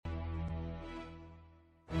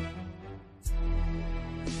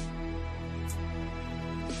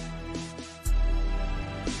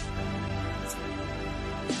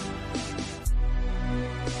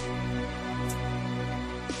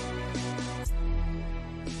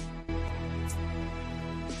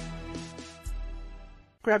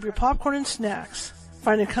Grab your popcorn and snacks.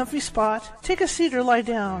 Find a comfy spot, take a seat or lie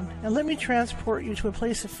down, and let me transport you to a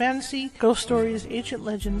place of fantasy, ghost stories, ancient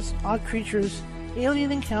legends, odd creatures,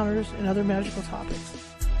 alien encounters, and other magical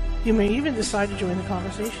topics. You may even decide to join the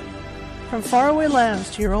conversation. From faraway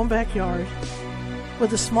lands to your own backyard,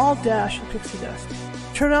 with a small dash of pixie dust.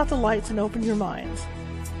 Turn out the lights and open your minds.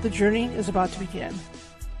 The journey is about to begin.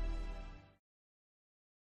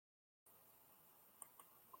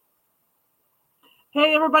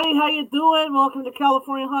 Hey everybody, how you doing? Welcome to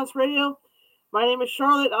California Haunts Radio. My name is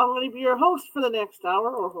Charlotte. I'm going to be your host for the next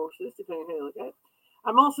hour, or hostess, depending on how you look at it.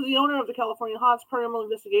 I'm also the owner of the California Haunts Paranormal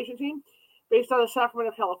Investigation Team, based out of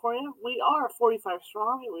Sacramento, California. We are 45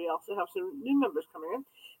 strong, and we also have some new members coming in.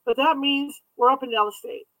 But that means we're up and down the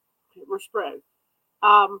state. We're spread.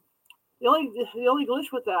 The only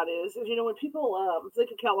glitch with that is when people think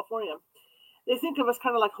of California, they think of us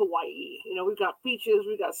kind of like Hawaii. We've got beaches,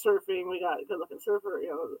 we've got surfing, we got a good-looking surfer,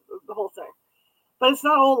 the whole thing. But it's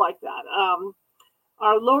not all like that.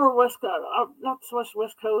 Our lower west, not so much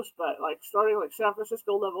west coast, but starting San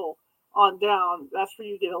Francisco level on down, that's where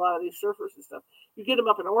you get a lot of these surfers and stuff. You get them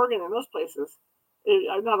up in Oregon and those places.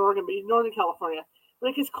 Not Oregon, but Northern California.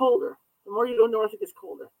 But it gets colder. The more you go north, it gets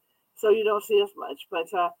colder. So you don't see as much. But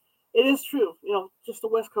it is true, just the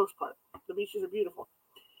west coast part. The beaches are beautiful.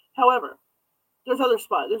 However, there's other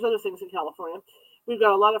things in California. We've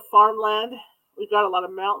got a lot of farmland. We've got a lot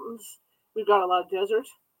of mountains. We've got a lot of desert.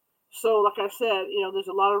 So, like I said, there's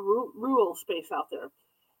a lot of rural space out there.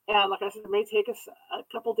 And like I said, it may take us a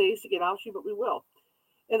couple days to get out to you, but we will.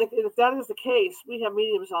 And if that is the case, we have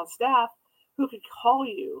mediums on staff who could call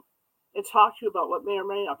you and talk to you about what may or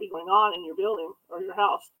may not be going on in your building or your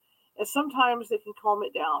house. And sometimes they can calm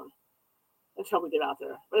it down until we get out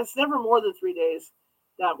there. But it's never more than 3 days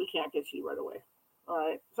that we can't get to you right away. All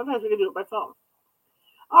right. Sometimes we can do it by phone.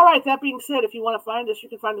 All right. That being said, if you want to find us, you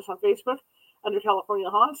can find us on Facebook under California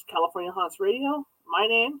Haunts Radio, my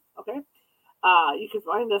name. Okay. You can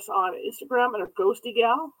find us on Instagram under Ghosty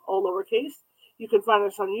Gal, all lowercase. You can find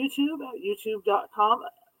us on YouTube at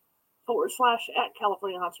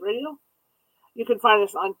youtube.com/@California Haunts Radio. You can find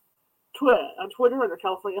us on Twitter under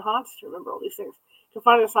California Haunts. Remember all these things. You can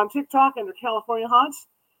find us on TikTok under California Haunts.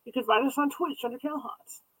 You can find us on Twitch under Cal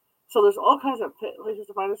Haunts. So there's all kinds of places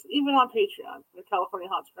to find us, even on Patreon under California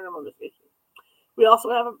Haunts Paranormal Investigation. We also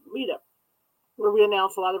have a meetup where we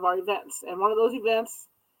announce a lot of our events. And one of those events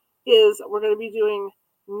is we're going to be doing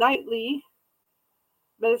nightly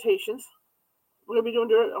meditations. We're going to be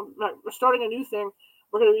we're starting a new thing.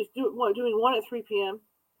 We're going to be doing one at 3 p.m.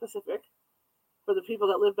 Pacific for the people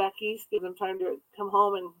that live back east, give them time to come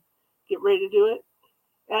home and get ready to do it.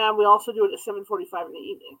 And we also do it at 7:45 in the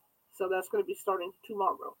evening. So that's going to be starting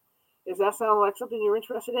tomorrow. Does that sound like something you're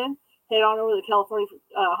interested in? Head on over to the California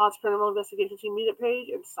Haunts Paranormal Investigation Team meetup page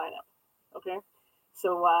and sign up. Okay?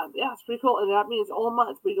 So, it's pretty cool. And that means all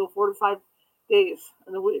month we go 4 to 5 days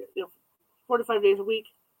in the week, 4 to 5 days a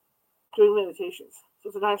week doing meditations. So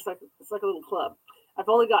it's it's like a little club. I've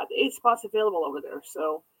only got 8 spots available over there.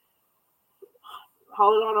 So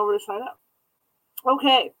holler on over to sign up.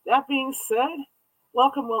 Okay. That being said,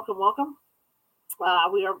 welcome. We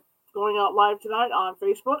are going out live tonight on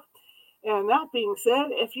Facebook. And that being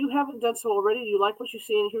said, if you haven't done so already, you like what you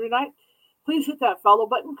see in here tonight, please hit that follow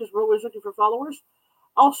button because we're always looking for followers.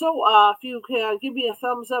 Also, if you can give me a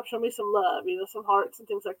thumbs up, show me some love, some hearts and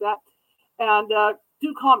things like that. And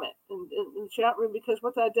do comment in the chat room because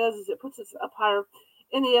what that does is it puts us up higher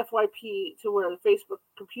in the FYP to where the Facebook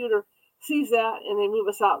computer sees that and they move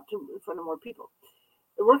us out in front of more people.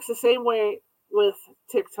 It works the same way with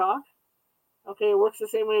TikTok. Okay, it works the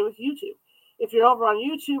same way with YouTube. If you're over on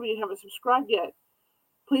YouTube and you haven't subscribed yet,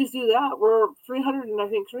 please do that. We're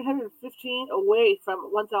 315 away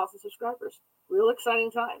from 1,000 subscribers. Real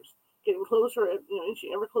exciting times. Getting closer,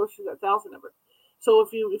 inching ever closer to that 1,000 number. So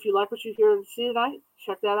if you like what you hear and see tonight,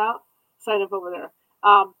 check that out. Sign up over there.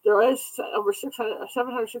 There is over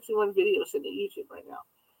 761 videos in the YouTube right now.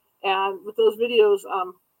 And with those videos,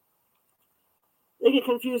 they get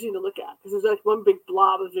confusing to look at because there's like one big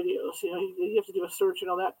blob of videos. You have to do a search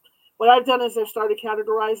and all that. What I've done is I've started to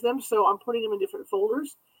categorize them, so I'm putting them in different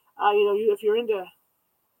folders. If you're into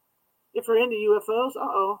UFOs,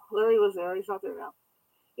 Larry was there. He's not there now.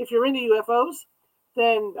 If you're into UFOs,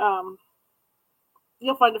 then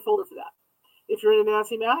you'll find a folder for that. If you're into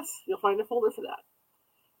Nancy Mass, you'll find a folder for that.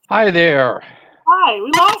 Hi there. Hi, we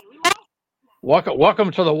lost. Welcome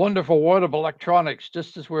to the wonderful world of electronics.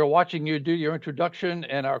 Just as we were watching you do your introduction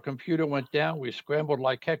and our computer went down, we scrambled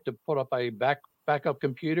like heck to put up a backup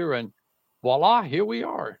computer, and voila, here we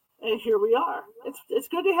are. And here we are. It's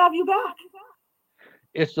good to have you back.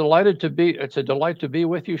 It's a delight to be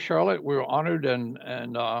with you, Charlotte. We're honored and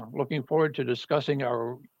looking forward to discussing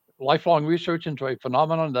our lifelong research into a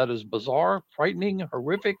phenomenon that is bizarre, frightening,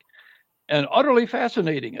 horrific, and utterly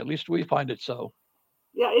fascinating. At least we find it so.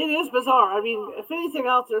 Yeah, it is bizarre. I mean, if anything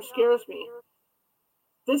out there scares me,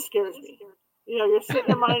 this scares me. You're sitting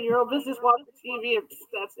there minding your own business watching TV, and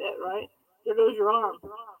that's it, right? There goes your arm.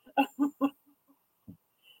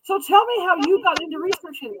 So tell me how you got into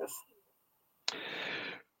researching this.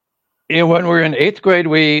 When we were in eighth grade,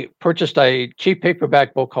 we purchased a cheap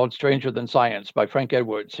paperback book called Stranger Than Science by Frank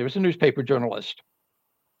Edwards. He was a newspaper journalist.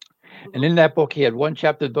 And in that book, he had one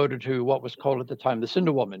chapter devoted to what was called at the time the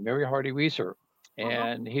Cinder Woman, Mary Hardy Reeser.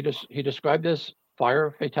 And he described this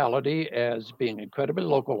fire fatality as being incredibly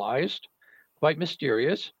localized, quite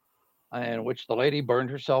mysterious, in which the lady burned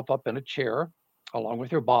herself up in a chair along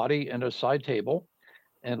with her body and a side table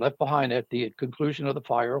and left behind at the conclusion of the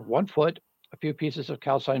fire 1 foot, a few pieces of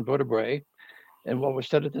calcined vertebrae, and what was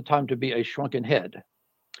said at the time to be a shrunken head.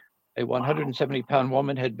 A 170-pound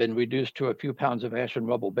woman had been reduced to a few pounds of ash and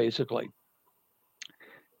rubble, basically.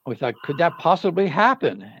 We thought, could that possibly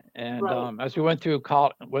happen? And Right. As we went through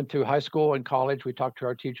high school and college, we talked to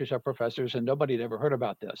our teachers, our professors, and nobody had ever heard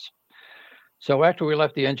about this. So after we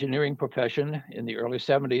left the engineering profession in the early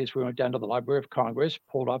 70s, we went down to the Library of Congress,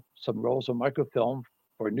 pulled up some rolls of microfilm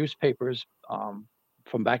for newspapers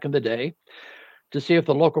from back in the day to see if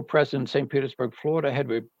the local press in St. Petersburg, Florida had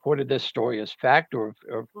reported this story as fact or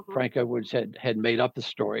if Frank Edwards had made up the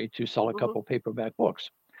story to sell a couple paperback books.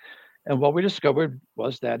 And what we discovered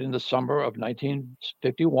was that in the summer of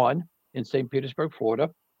 1951 in St. Petersburg, Florida,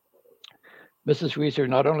 Mrs. Reeser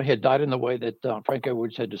not only had died in the way that Frank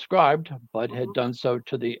Edwards had described, but had done so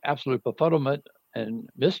to the absolute befuddlement and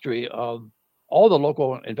mystery of all the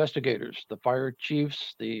local investigators, the fire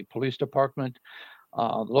chiefs, the police department,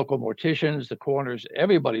 the local morticians, the coroners.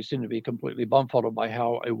 Everybody seemed to be completely bumfuddled by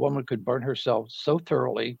how a woman could burn herself so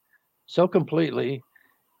thoroughly, so completely,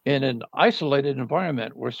 in an isolated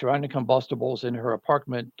environment where surrounding combustibles in her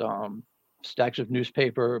apartment, stacks of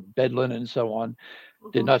newspaper, bed linen, and so on,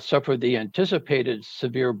 did not suffer the anticipated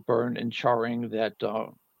severe burn and charring that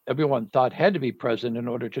everyone thought had to be present in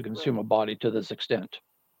order to consume a body to this extent.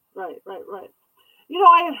 Right.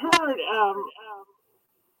 I had heard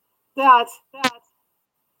that.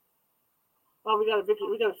 Oh, we got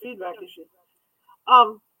a feedback issue.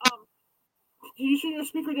 Can you turn your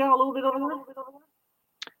speaker down a little bit over there?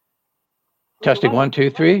 Testing 1,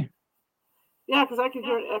 2, 3. Yeah, because I can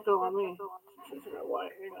hear an echo on me. I figure out why.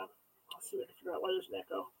 Hang on. Let's see if I can figure out why there's an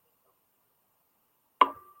echo.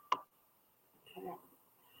 Okay.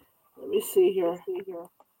 Let me see here.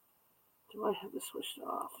 Do I have this switched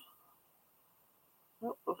off?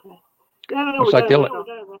 Oh, okay. Yeah, no, looks like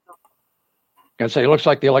it looks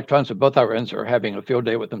like the electrons at both our ends are having a field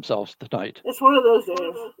day with themselves tonight. It's one of those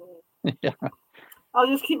days. Yeah. I'll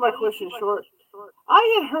just keep my question short.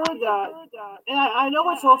 I had heard that, and I know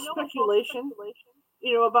it's all speculation,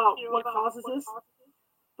 about what causes this.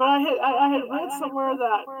 But I had read somewhere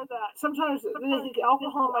that sometimes they think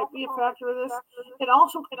alcohol might be a factor of this, and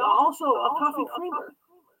also a coffee creamer,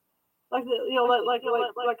 like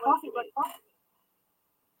coffee mate.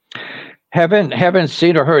 Haven't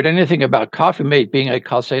seen or heard anything about coffee mate being a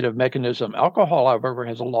causative mechanism. Alcohol, however,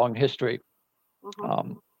 has a long history.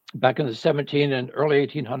 Back in the 17 and early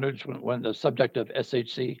 1800s, when the subject of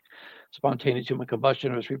SHC, spontaneous human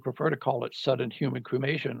combustion, as we prefer to call it, sudden human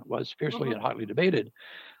cremation, was fiercely and hotly debated.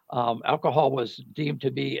 Alcohol was deemed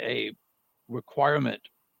to be a requirement,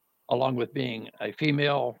 along with being a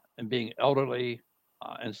female and being elderly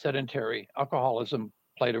and sedentary. Alcoholism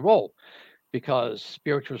played a role because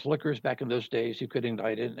spirituous liquors back in those days, you could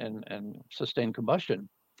ignite it and sustain combustion.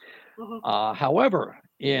 However,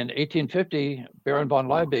 in 1850, Baron von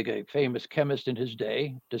Liebig, a famous chemist in his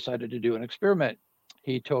day, decided to do an experiment.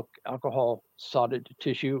 He took alcohol sodded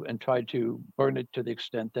tissue and tried to burn it to the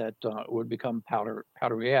extent that it would become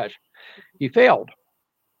powdery ash. He failed,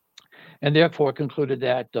 and therefore concluded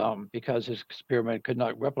that because his experiment could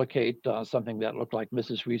not replicate something that looked like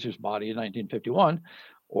Mrs. Reeser's body in 1951,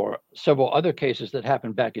 or several other cases that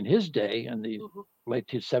happened back in his day in the late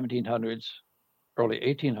 1700s, early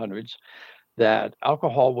 1800s, that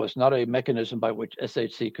alcohol was not a mechanism by which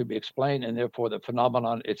SHC could be explained, and therefore the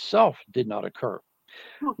phenomenon itself did not occur.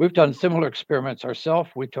 We've done similar experiments ourselves.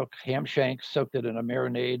 We took ham shanks, soaked it in a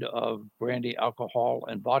marinade of brandy, alcohol,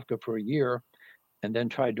 and vodka for a year, and then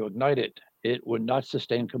tried to ignite it. It would not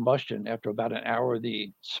sustain combustion. After about an hour,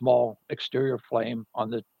 the small exterior flame on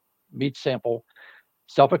the meat sample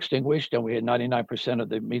self-extinguished, and we had 99% of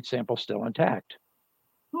the meat sample still intact.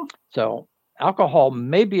 So Alcohol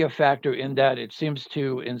may be a factor in that it seems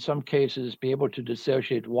to, in some cases, be able to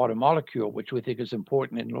dissociate water molecule, which we think is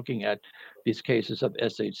important in looking at these cases of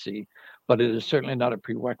SHC, but it is certainly not a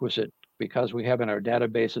prerequisite because we have in our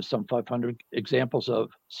databases some 500 examples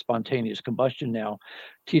of spontaneous combustion now.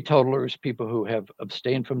 Teetotalers, people who have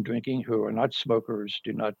abstained from drinking, who are not smokers,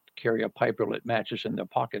 do not carry a pipe or lit matches in their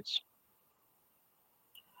pockets.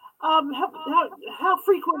 How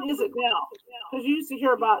frequent is it now? Because you used to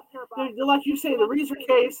hear about, like you say, the Reeser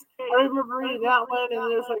case. I remember reading that one,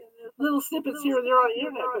 and there's like little snippets here and there on the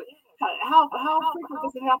internet. But how frequent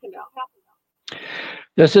does it happen now?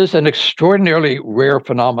 This is an extraordinarily rare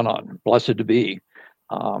phenomenon, blessed to be.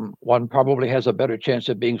 One probably has a better chance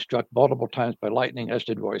of being struck multiple times by lightning, as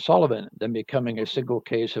did Roy Sullivan, than becoming a single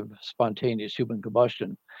case of spontaneous human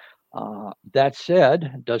combustion. That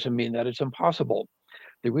said, doesn't mean that it's impossible.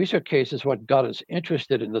 The Reeser case is what got us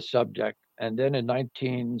interested in the subject. And then in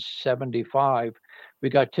 1975, we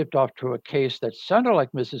got tipped off to a case that sounded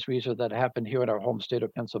like Mrs. Reeser that happened here in our home state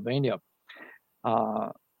of Pennsylvania.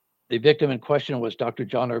 The victim in question was Dr.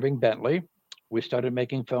 John Irving Bentley. We started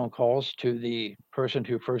making phone calls to the person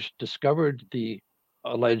who first discovered the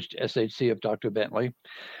alleged SHC of Dr. Bentley,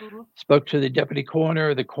 spoke to the deputy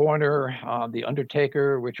coroner, the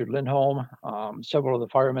undertaker, Richard Lindholm, several of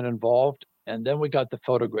the firemen involved, and then we got the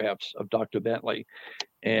photographs of Dr. Bentley.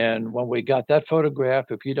 And when we got that photograph,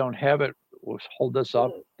 if you don't have it, we'll hold this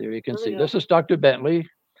up. There you can see. This is Dr. Bentley.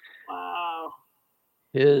 Wow.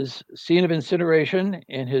 His scene of incineration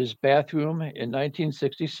in his bathroom in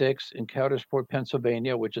 1966 in Coudersport,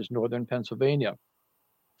 Pennsylvania, which is northern Pennsylvania.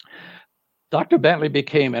 Dr. Bentley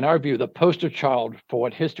became, in our view, the poster child for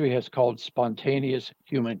what history has called spontaneous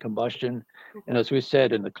human combustion. And as we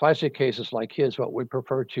said, in the classic cases like his, what we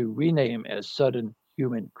prefer to rename as sudden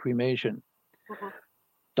human cremation.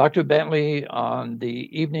 Dr. Bentley, on the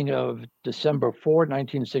evening of December 4,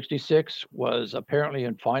 1966, was apparently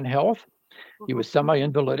in fine health. He was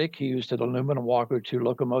semi-invalidic. He used an aluminum walker to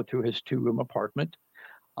locomote through his two-room apartment,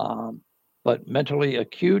 but mentally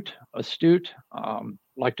acute, astute,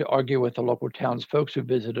 liked to argue with the local townsfolk who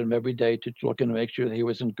visited him every day to look and make sure that he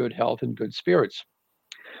was in good health and good spirits.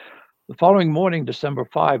 The following morning, December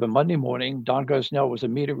 5, a Monday morning, Don Gosnell was a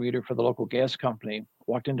meter reader for the local gas company,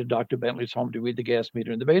 walked into Dr. Bentley's home to read the gas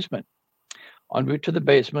meter in the basement. En route to the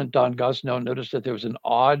basement, Don Gosnell noticed that there was an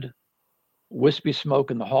odd, wispy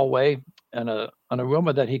smoke in the hallway and an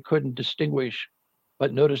aroma that he couldn't distinguish,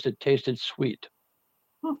 but noticed it tasted sweet.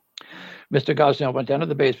 Mr. Gosnell went down to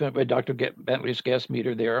the basement with Dr. Bentley's gas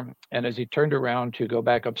meter there, and as he turned around to go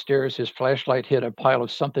back upstairs, his flashlight hit a pile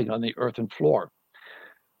of something on the earthen floor.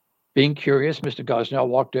 Being curious, Mr. Gosnell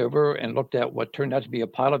walked over and looked at what turned out to be a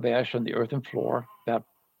pile of ash on the earthen floor, about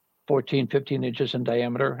 14, 15 inches in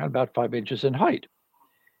diameter and about 5 inches in height.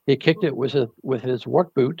 He kicked it with his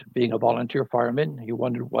work boot. Being a volunteer fireman, he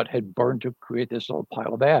wondered what had burned to create this little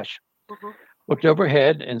pile of ash. Looked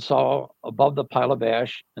overhead and saw above the pile of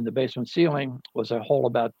ash in the basement ceiling was a hole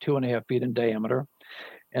about 2.5 feet in diameter,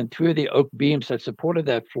 and 3 of the oak beams that supported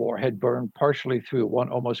that floor had burned partially through, one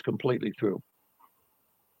almost completely through.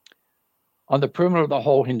 On the perimeter of the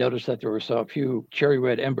hole, he noticed that there was a few cherry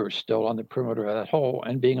red embers still on the perimeter of that hole,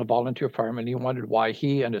 and being a volunteer fireman, he wondered why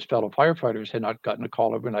he and his fellow firefighters had not gotten a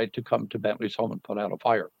call overnight to come to Bentley's home and put out a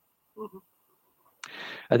fire.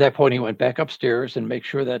 At that point, he went back upstairs and made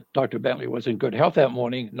sure that Dr. Bentley was in good health that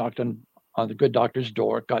morning, knocked on the good doctor's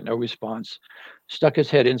door, got no response, stuck his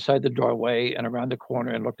head inside the doorway and around the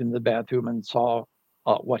corner and looked into the bathroom and saw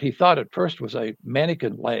what he thought at first was a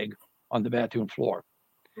mannequin leg on the bathroom floor.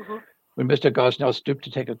 When Mr. Gosnell stooped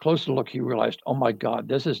to take a closer look, he realized, oh my God,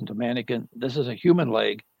 this isn't a mannequin, this is a human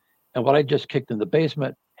leg. And what I just kicked in the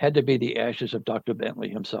basement had to be the ashes of Dr. Bentley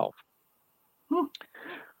himself.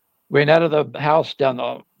 Ran out of the house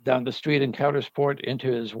down the street in Coudersport into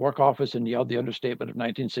his work office and yelled the understatement of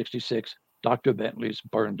 1966, Dr. Bentley's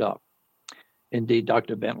burned up. Indeed,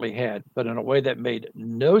 Dr. Bentley had, but in a way that made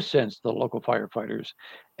no sense to the local firefighters,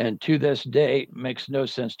 and to this day makes no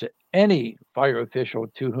sense to any fire official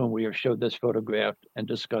to whom we have showed this photograph and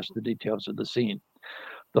discussed the details of the scene.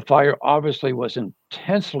 The fire obviously was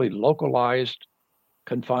intensely localized,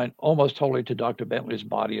 confined almost wholly to Dr. Bentley's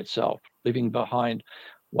body itself, leaving behind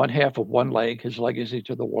one half of one leg, his legacy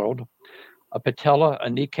to the world, a patella, a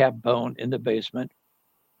kneecap bone in the basement,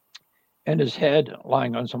 and his head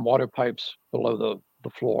lying on some water pipes below the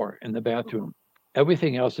floor in the bathroom.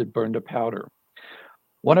 Everything else had burned to powder.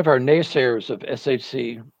 One of our naysayers of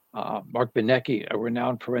SHC, Mark Benecki, a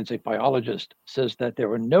renowned forensic biologist, says that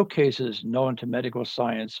there are no cases known to medical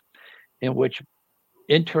science in which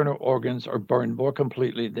internal organs are burned more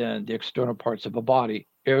completely than the external parts of a body,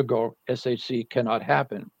 ergo SHC cannot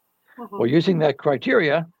happen. Mm-hmm. Well, using that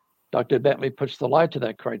criteria, Dr. Bentley puts the lie to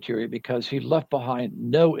that criteria because he left behind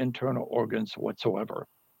no internal organs whatsoever.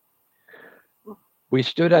 We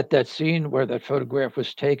stood at that scene where that photograph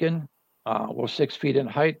was taken. We're 6 feet in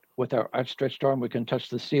height. With our outstretched arm, we can touch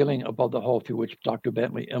the ceiling above the hole through which Dr.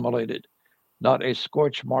 Bentley immolated. Not a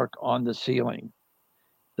scorch mark on the ceiling.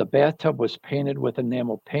 The bathtub was painted with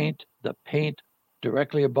enamel paint. The paint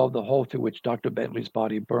directly above the hole through which Dr. Bentley's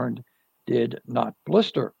body burned did not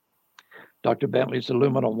blister. Dr. Bentley's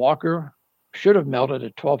aluminum walker should have melted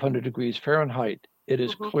at 1200 degrees Fahrenheit. It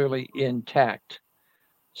is clearly intact.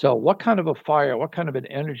 So what kind of a fire, what kind of an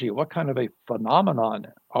energy, what kind of a phenomenon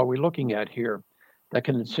are we looking at here that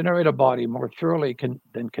can incinerate a body more thoroughly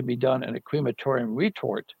than can be done in a crematorium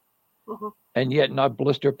retort, and yet not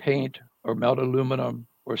blister paint or melt aluminum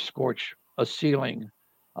or scorch a ceiling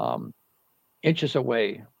inches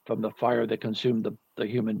away from the fire that consumed the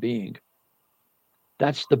human being?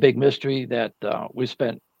 That's the big mystery that we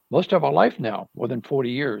spent most of our life now, more than 40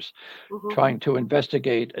 years, trying to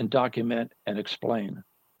investigate and document and explain.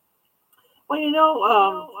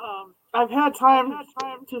 Well, I've had time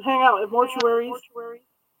to hang out at mortuaries,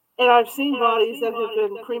 and I've seen bodies that have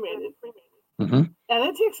been cremated. And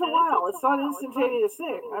it takes a while. It's not an instantaneous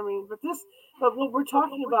thing. I mean, but what we're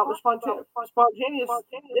talking about with spontaneous,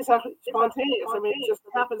 it's actually spontaneous. I mean, it just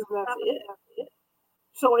happens and that's it.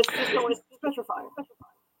 So it's petrifying.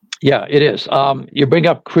 Yeah, it is. You bring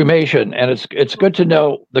up cremation, and it's good to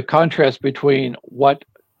know the contrast between what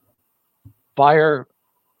fire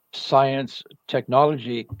science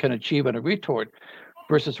technology can achieve in a retort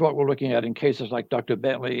versus what we're looking at in cases like Dr.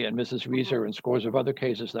 Bentley and Mrs. Reeser and scores of other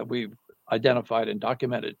cases that we've identified and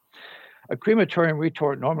documented. A crematorium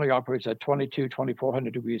retort normally operates at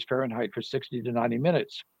 2400 degrees Fahrenheit for 60 to 90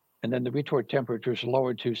 minutes. And then the retort temperature is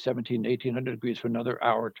lowered to 1800 degrees for another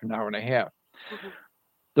hour to an hour and a half.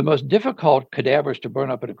 The most difficult cadavers to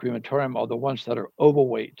burn up at a crematorium are the ones that are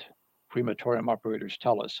overweight, crematorium operators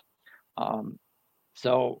tell us.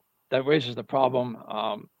 So that raises the problem.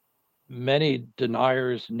 Many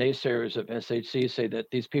deniers, naysayers of SHC say that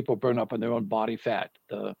these people burn up on their own body fat.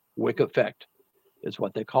 The wick effect is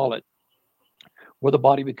what they call it, where the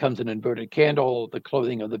body becomes an inverted candle, the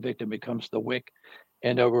clothing of the victim becomes the wick,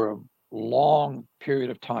 and over a long period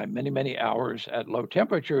of time, many, many hours at low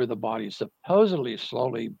temperature, the body supposedly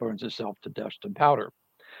slowly burns itself to dust and powder.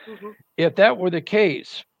 If that were the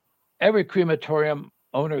case, every crematorium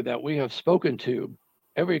owner that we have spoken to,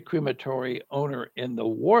 every crematory owner in the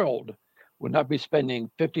world would not be spending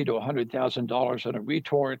 $50,000 to $100,000 on a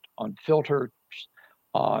retort, on filters,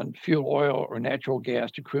 on fuel oil or natural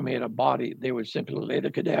gas to cremate a body. They would simply lay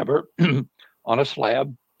the cadaver on a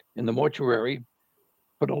slab in the mortuary,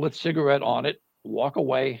 put a lit cigarette on it, walk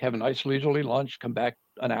away, have a nice leisurely lunch, come back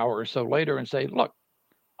an hour or so later and say, look,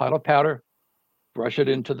 pile of powder, brush it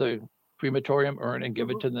into the crematorium urn and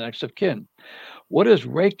give it to the next of kin. What is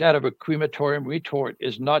raked out of a crematorium retort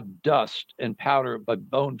is not dust and powder, but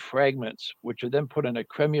bone fragments, which are then put in a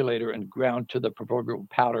cremulator and ground to the proverbial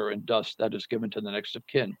powder and dust that is given to the next of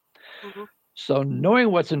kin. So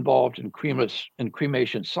knowing what's involved in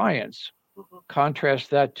cremation science,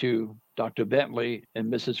 contrast that to Dr. Bentley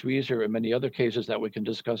and Mrs. Reeser and many other cases that we can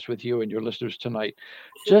discuss with you and your listeners tonight,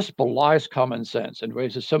 just belies common sense and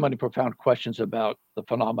raises so many profound questions about the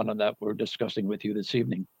phenomenon that we're discussing with you this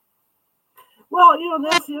evening. Well,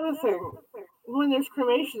 that's the other thing. When there's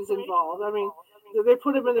cremations involved, I mean, they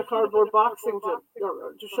put them in the cardboard boxing to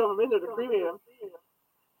shove them in there to cremate them.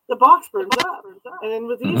 The box burns up. And then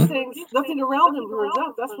with these things, nothing around them burns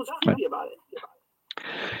up. That's what's creepy about it.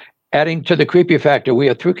 Adding to the creepy factor, we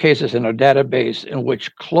have 3 cases in our database in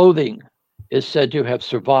which clothing is said to have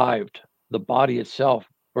survived the body itself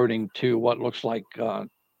burning to what looks like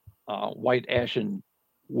white ashen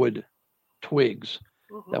wood twigs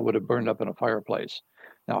that would have burned up in a fireplace.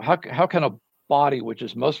 Now, how can a body, which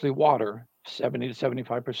is mostly water, 70 to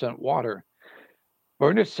 75% water,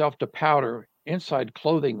 burn itself to powder inside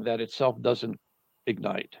clothing that itself doesn't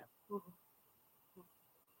ignite?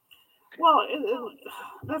 Well,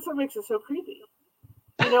 that's what makes it so creepy.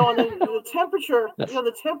 And the temperature, the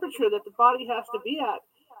temperature that the body has to be at,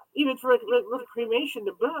 even for with cremation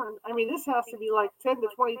to burn. I mean, this has to be like 10 to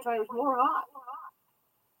 20 times more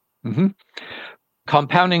hot.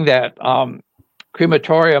 Compounding that,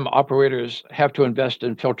 crematorium operators have to invest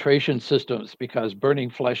in filtration systems because burning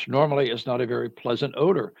flesh normally is not a very pleasant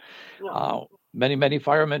odor. No. Many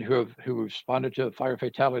firemen who responded to fire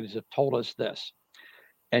fatalities have told us this.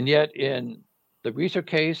 And yet in the Reeser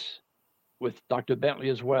case with Dr. Bentley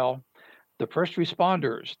as well, the first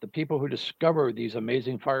responders, the people who discover these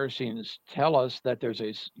amazing fire scenes, tell us that there's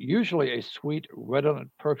usually a sweet, redolent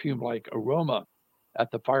perfume-like aroma at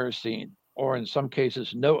the fire scene, or in some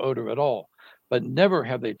cases, no odor at all. But never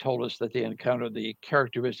have they told us that they encountered the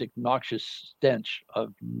characteristic noxious stench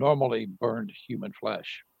of normally burned human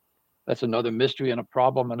flesh. That's another mystery and a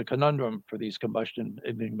problem and a conundrum for these combustion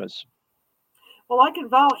enigmas. Well, I can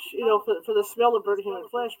vouch, for the smell of burning human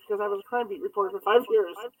flesh because I was a crime beat reporter for 5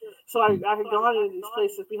 years. So I had gone into these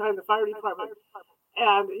places behind the fire department.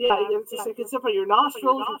 And yeah, it's just, it gets up on your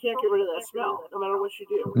nostrils. You can't get rid of that smell, no matter what you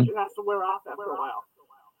do. It has to wear off after a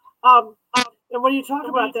while. And when you talk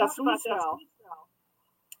about that sweet smell,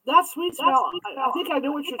 I think I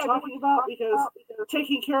know what you're talking about because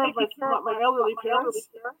taking care of my elderly parents,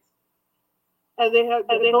 and they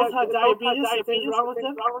both had diabetes and things wrong with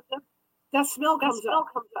them. That smell comes up.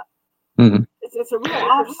 Mm-hmm. It's a real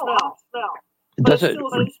off smell. Does it?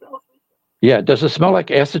 Yeah. Does it smell like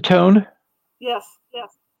acetone? Yes.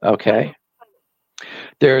 Okay.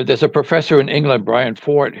 There's a professor in England, Brian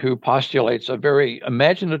Fort, who postulates a very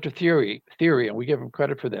imaginative theory, and we give him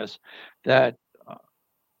credit for this, that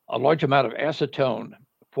a large amount of acetone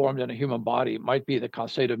formed in a human body might be the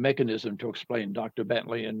causative mechanism to explain Dr.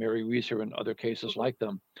 Bentley and Mary Reeser and other cases like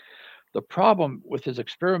them. The problem with his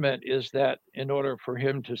experiment is that in order for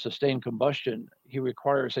him to sustain combustion, he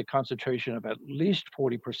requires a concentration of at least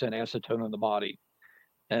 40% acetone in the body.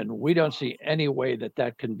 And we don't see any way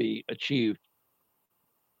that can be achieved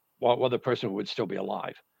while the person would still be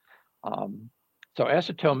alive. So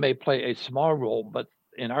acetone may play a small role, but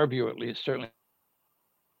in our view, at least, certainly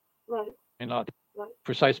not the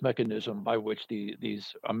precise mechanism by which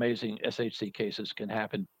these amazing SHC cases can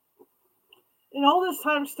happen. In all this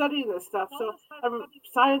time studying this stuff, so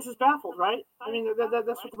science is baffled, right? I mean, that's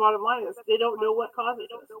what the bottom line is. They don't know what causes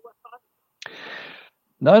it.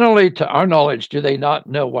 Not only to our knowledge do they not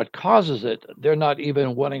know what causes it, they're not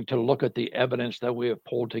even wanting to look at the evidence that we have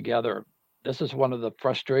pulled together. This is one of the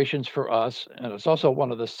frustrations for us, and it's also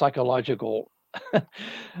one of the psychological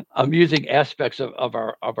amusing aspects of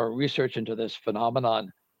our research into this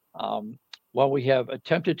phenomenon. While we have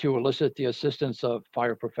attempted to elicit the assistance of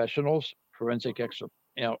fire professionals, forensic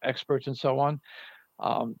experts, and so on,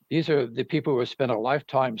 these are the people who have spent a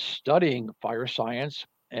lifetime studying fire science,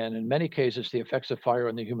 and in many cases, the effects of fire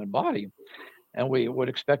on the human body. And we would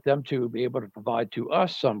expect them to be able to provide to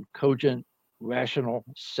us some cogent, rational,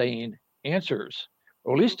 sane answers,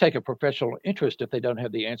 or at least take a professional interest if they don't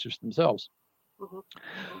have the answers themselves. Mm-hmm.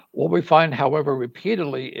 What we find, however,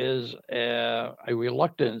 repeatedly is a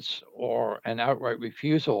reluctance or an outright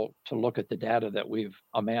refusal to look at the data that we've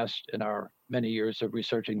amassed in our many years of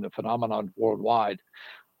researching the phenomenon worldwide.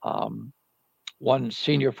 One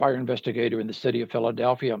senior fire investigator in the city of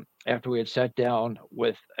Philadelphia, after we had sat down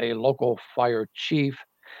with a local fire chief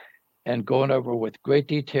and gone over with great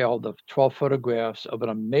detail the 12 photographs of an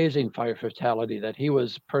amazing fire fatality that he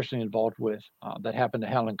was personally involved with that happened to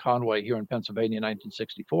Helen Conway here in Pennsylvania in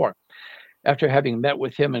 1964. After having met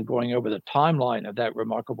with him and going over the timeline of that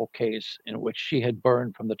remarkable case in which she had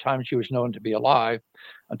burned from the time she was known to be alive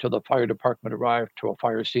until the fire department arrived to a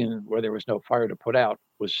fire scene where there was no fire to put out,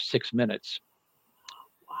 was 6 minutes.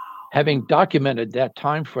 Having documented that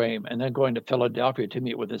time frame and then going to Philadelphia to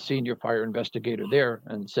meet with a senior fire investigator there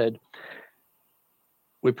and said,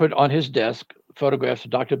 we put on his desk photographs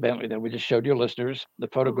of Dr. Bentley that we just showed your listeners, the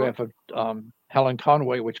photograph of Helen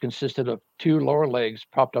Conway, which consisted of 2 lower legs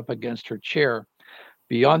propped up against her chair.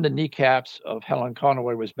 Beyond the kneecaps of Helen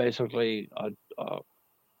Conway was basically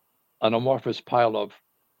an amorphous pile of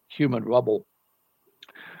human rubble.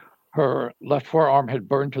 Her left forearm had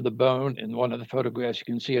burned to the bone. In one of the photographs, you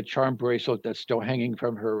can see a charm bracelet that's still hanging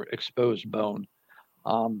from her exposed bone.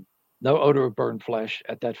 No odor of burned flesh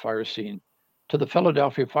at that fire scene. To the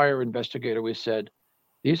Philadelphia fire investigator, we said,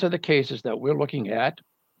 these are the cases that we're looking at.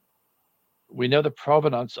 We know the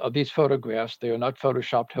provenance of these photographs. They are not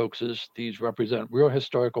photoshopped hoaxes. These represent real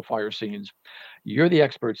historical fire scenes. You're the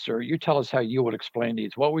expert, sir. You tell us how you would explain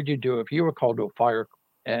these. What would you do if you were called to a fire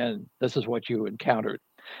and this is what you encountered?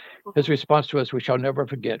 His response to us, we shall never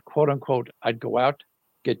forget, quote unquote, I'd go out,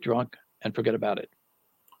 get drunk, and forget about it.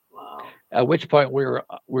 Wow. At which point we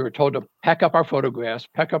were told to pack up our photographs,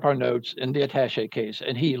 pack up our notes in the attaché case,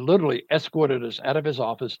 and he literally escorted us out of his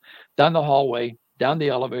office, down the hallway, down the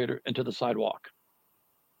elevator, into the sidewalk.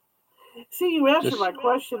 See, you answered my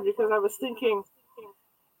question because I was thinking,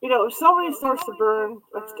 if somebody starts to burn,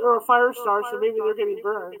 or a fire starts, and maybe they're getting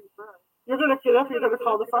burned, you're going to get up, you're going to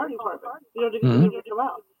call the fire department, to come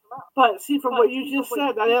out. But see, from what you just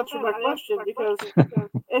said, that answered my question because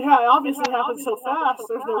it obviously happens so fast,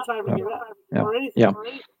 there's no time to get up or anything. Yeah.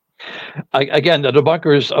 Again, the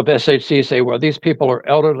debunkers of SHC say, well, these people are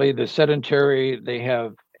elderly, they're sedentary, they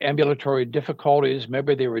have ambulatory difficulties.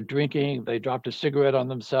 Maybe they were drinking, they dropped a cigarette on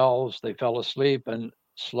themselves, they fell asleep and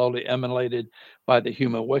slowly emulated by the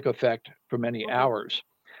human wick effect for many hours.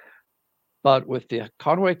 But with the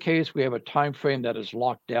Conway case, we have a time frame that is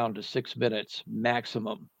locked down to 6 minutes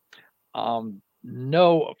maximum.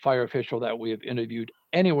 No fire official that we have interviewed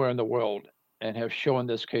anywhere in the world and have shown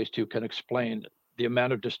this case to can explain the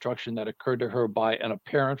amount of destruction that occurred to her by an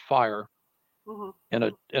apparent fire in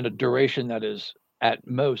a duration that is at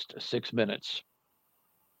most 6 minutes.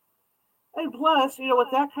 And plus, with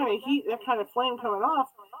that kind of heat, that kind of flame coming off,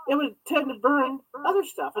 it would tend to burn other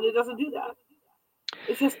stuff, and it doesn't do that.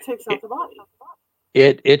 It just takes out the body.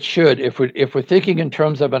 It should. If we're thinking in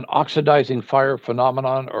terms of an oxidizing fire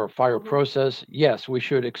phenomenon or fire process, yes, we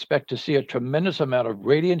should expect to see a tremendous amount of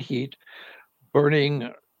radiant heat, burning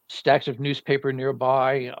stacks of newspaper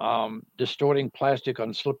nearby, distorting plastic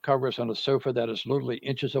on slipcovers on a sofa that is literally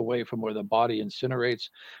inches away from where the body incinerates.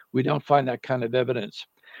 We don't find that kind of evidence.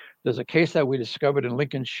 There's a case that we discovered in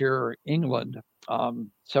Lincolnshire, England,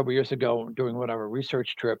 several years ago during one of our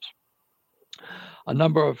research trips. A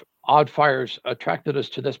number of odd fires attracted us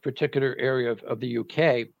to this particular area of the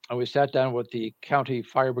UK, and we sat down with the county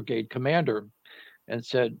fire brigade commander and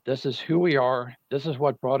said, this is who we are. This is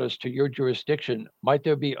what brought us to your jurisdiction. Might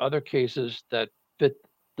there be other cases that fit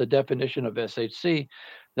the definition of SHC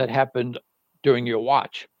that happened during your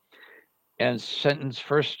watch? And Senton's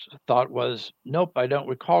first thought was, nope, I don't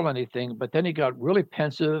recall anything. But then he got really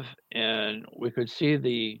pensive, and we could see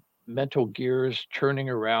the mental gears churning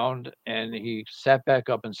around, and he sat back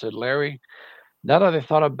up and said, Larry, now that I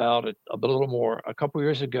thought about it a little more, a couple of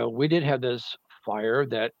years ago, we did have this fire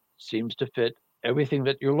that seems to fit everything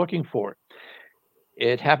that you're looking for.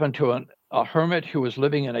 It happened to a hermit who was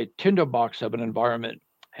living in a tinderbox of an environment,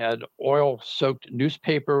 had oil-soaked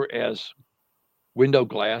newspaper as window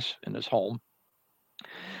glass in his home.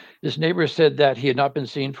 This neighbor said that he had not been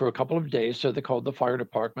seen for a couple of days, so they called the fire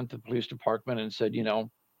department, the police department, and said,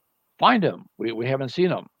 find him. We haven't seen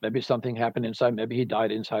him. Maybe something happened inside. Maybe he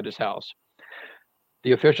died inside his house.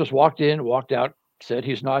 The officials walked in, walked out, said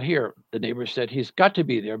he's not here. The neighbor said he's got to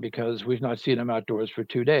be there because we've not seen him outdoors for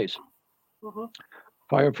 2 days.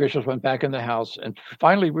 Fire officials went back in the house and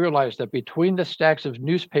finally realized that between the stacks of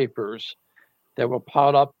newspapers that were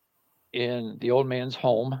piled up in the old man's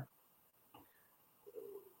home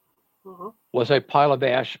was a pile of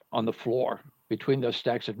ash on the floor between those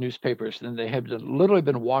stacks of newspapers. And they had literally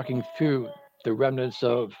been walking through the remnants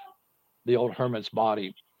of the old hermit's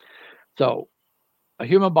body. So a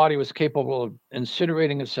human body was capable of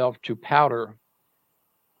incinerating itself to powder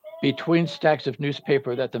between stacks of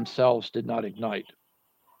newspaper that themselves did not ignite.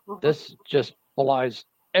 This just belies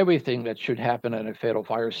everything that should happen in a fatal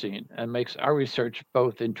fire scene and makes our research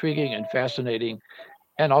both intriguing and fascinating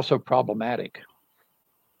and also problematic.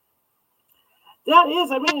 That is,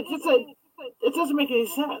 it doesn't make any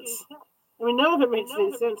sense. None of it makes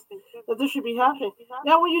any sense that this should be happening.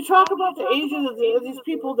 Now, when you talk about the ages of these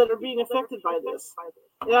people that are being affected by this,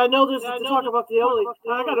 and I know there's talk about the elderly,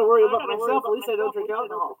 I got to worry about myself. At least I don't drink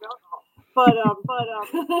alcohol. But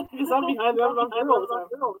because I'm behind them, I'm here all the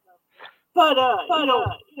time. But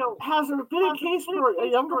has there been a case where a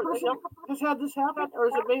younger person has had this happen, or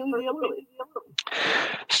is it mainly the elderly?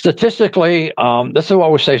 Statistically, this is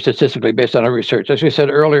what we say statistically based on our research. As we said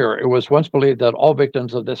earlier, it was once believed that all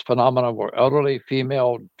victims of this phenomenon were elderly,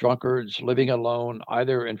 female, drunkards living alone,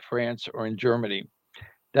 either in France or in Germany.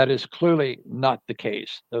 That is clearly not the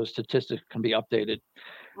case. Those statistics can be updated.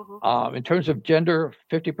 In terms of gender,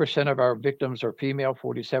 50% of our victims are female,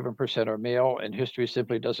 47% are male, and history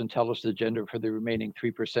simply doesn't tell us the gender for the remaining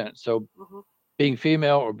 3%. So being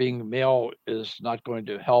female or being male is not going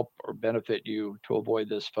to help or benefit you to avoid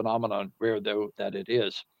this phenomenon, rare though that it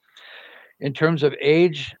is. In terms of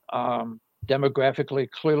age, demographically,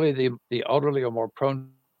 clearly the elderly are more prone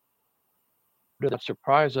to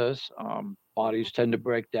surprise us. Bodies tend to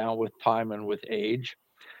break down with time and with age.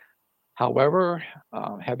 However,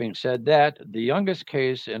 having said that, the youngest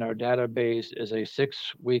case in our database is a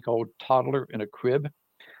 6-week-old toddler in a crib.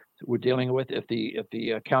 We're dealing with, if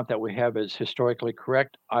the account that we have is historically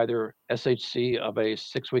correct, either SHC of a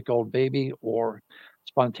 6-week-old baby or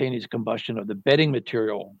spontaneous combustion of the bedding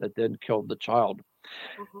material that then killed the child.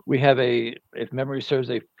 We have if memory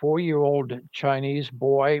serves, a 4-year-old Chinese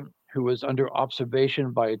boy who was under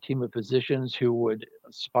observation by a team of physicians who would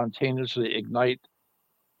spontaneously ignite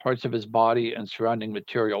parts of his body and surrounding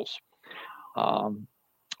materials.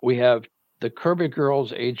 We have the Kirby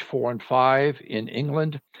girls, age 4 and 5 in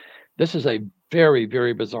England. This is a very,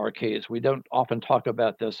 very bizarre case. We don't often talk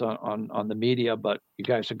about this on the media, but you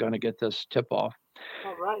guys are going to get this tip off.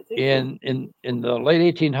 All right. Thank you. In the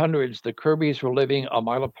late 1800s, the Kirbys were living a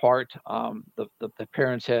mile apart. The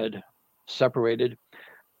parents had separated,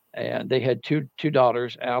 and they had two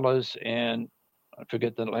daughters, Alice, and I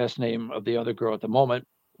forget the last name of the other girl at the moment.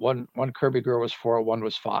 One Kirby girl was 4, one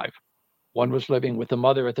was 5. One was living with the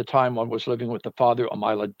mother at the time, one was living with the father a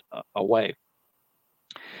mile away.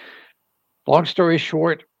 Long story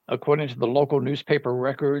short, according to the local newspaper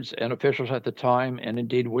records and officials at the time, and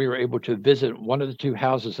indeed we were able to visit one of the two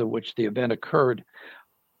houses in which the event occurred,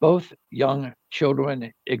 both young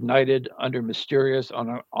children ignited under mysterious,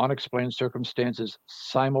 unexplained circumstances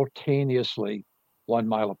simultaneously 1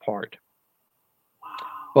 mile apart.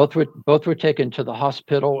 Both were taken to the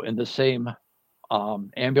hospital in the same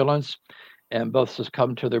ambulance, and both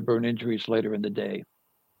succumbed to their burn injuries later in the day.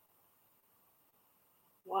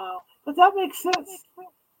 Wow. But that makes sense.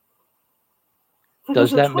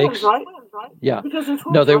 Does that make sense? Right? Yeah. Because they're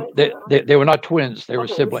twins, No, right? they were not twins. They were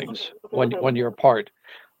Okay, siblings, okay. 1 year apart.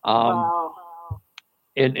 Wow.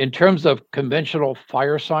 In terms of conventional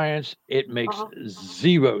fire science, it makes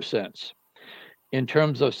zero sense. In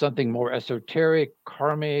terms of something more esoteric,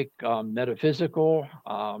 karmic, metaphysical,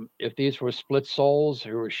 if these were split souls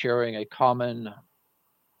who were sharing a common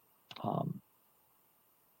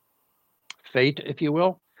fate, if you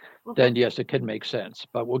will, then yes, it could make sense.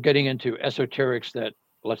 But we're getting into esoterics that,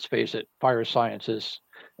 let's face it, fire scientists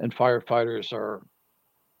and firefighters are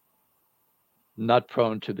not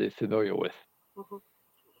prone to be familiar with.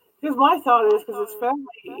 Because my thought is, because it's family,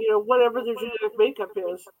 whatever their genetic makeup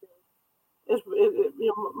is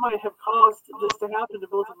might have caused this to happen to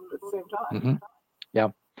both of them at the same time. Mm-hmm. Yeah.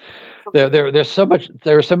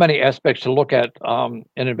 There are so many aspects to look at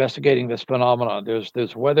in investigating this phenomenon.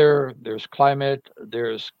 There's weather, there's climate,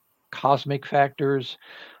 there's cosmic factors,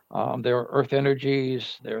 there are earth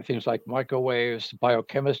energies, there are things like microwaves,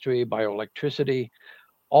 biochemistry, bioelectricity,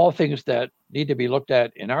 all things that need to be looked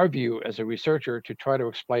at in our view as a researcher to try to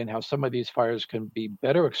explain how some of these fires can be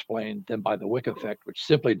better explained than by the wick effect, which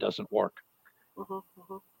simply doesn't work.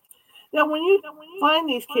 Now, when you find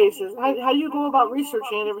these cases, how do you go about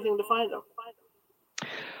researching and everything to find them?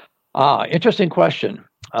 Interesting question.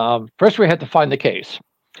 First, we had to find the case.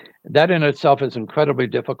 That in itself is incredibly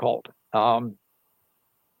difficult. In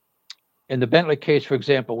the Bentley case, for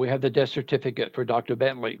example, we have the death certificate for Dr.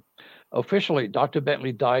 Bentley. Officially, Dr.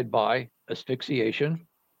 Bentley died by asphyxiation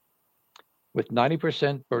with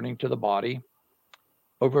 90% burning to the body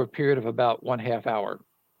over a period of about 1/2 hour.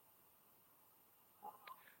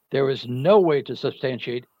 There is no way to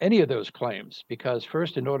substantiate any of those claims because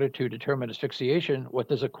first, in order to determine asphyxiation, what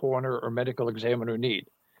does a coroner or medical examiner need?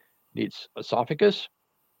 Needs esophagus,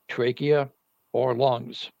 trachea, or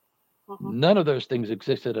lungs. None of those things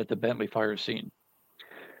existed at the Bentley fire scene.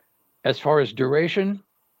 As far as duration,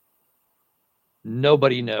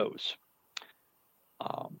 nobody knows.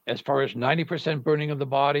 As far as 90% burning of the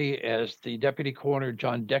body, as the deputy coroner,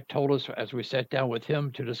 John Deck, told us as we sat down with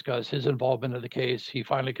him to discuss his involvement in the case, he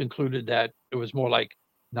finally concluded that it was more like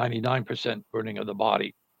 99% burning of the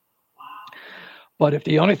body. But if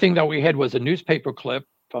the only thing that we had was a newspaper clip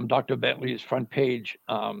from Dr. Bentley's front page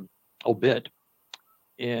obit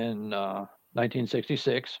in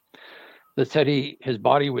 1966 that said his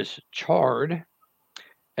body was charred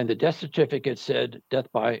and the death certificate said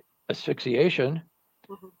death by asphyxiation,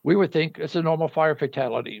 we would think it's a normal fire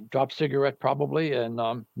fatality, dropped cigarette probably, and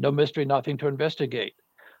no mystery, nothing to investigate.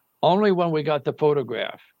 Only when we got the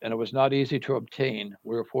photograph, and it was not easy to obtain,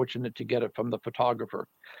 we were fortunate to get it from the photographer,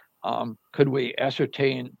 could we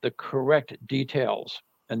ascertain the correct details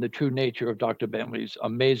and the true nature of Dr. Bentley's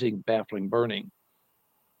amazing, baffling burning.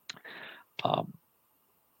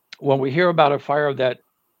 When we hear about a fire that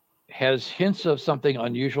has hints of something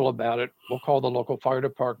unusual about it, we'll call the local fire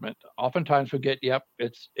department. Oftentimes we get,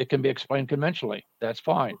 it can be explained conventionally. That's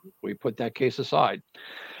fine. We put that case aside.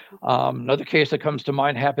 Another case that comes to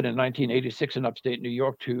mind happened in 1986 in upstate New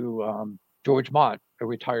York to George Mott, a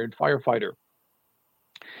retired firefighter.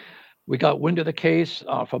 We got wind of the case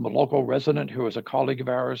from a local resident who was a colleague of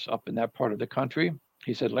ours up in that part of the country.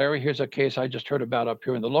 He said, Larry, here's a case I just heard about up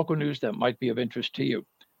here in the local news that might be of interest to you.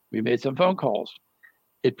 We made some phone calls.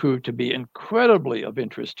 It proved to be incredibly of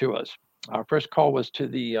interest to us. Our first call was to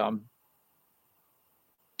the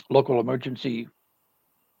local emergency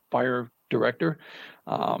fire director,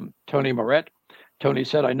 Tony Moret. Tony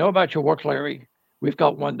said, I know about your work, Larry. We've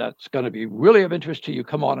got one that's going to be really of interest to you.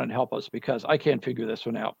 Come on and help us because I can't figure this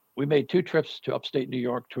one out. We made 2 trips to upstate New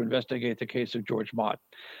York to investigate the case of George Mott,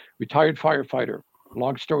 retired firefighter.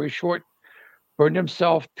 Long story short, burned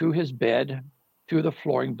himself to his bed through the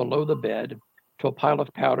flooring below the bed to a pile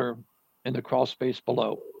of powder in the crawl space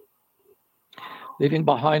below, leaving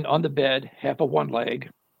behind on the bed half of one leg,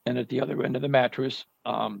 and at the other end of the mattress,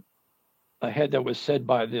 a head that was said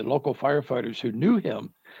by the local firefighters who knew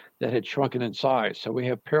him that had shrunken in size. So we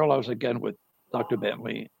have parallels again with Dr.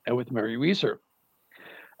 Bentley and with Mary Reeser.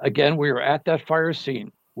 Again, we were at that fire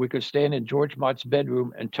scene. We could stand in George Mott's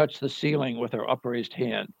bedroom and touch the ceiling with our upraised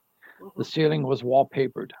hand. The ceiling was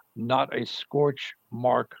wallpapered, not a scorch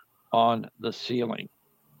mark on the ceiling.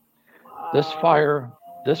 This fire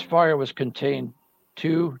was contained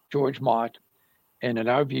to George Mott, and in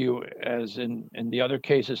our view, as in the other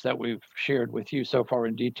cases that we've shared with you so far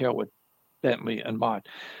in detail with Bentley and Mott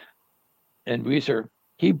and Reeser,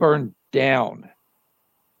 he burned down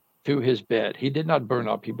through his bed. He did not burn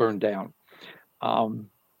up, he burned down.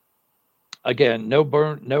 Again, no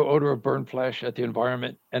odor of burned flesh at the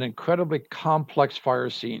environment, an incredibly complex fire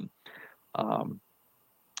scene.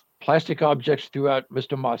 Plastic objects throughout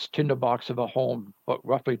Mr. Mott's tinderbox of a home, but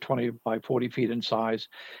roughly 20 by 40 feet in size,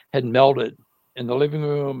 had melted in the living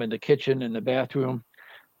room, in the kitchen, in the bathroom.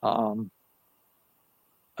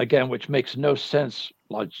 Again, which makes no sense,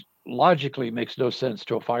 logically makes no sense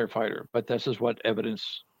to a firefighter, but this is what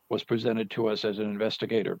evidence was presented to us as an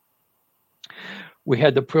investigator. We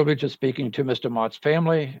had the privilege of speaking to Mr. Mott's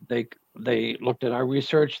family. They looked at our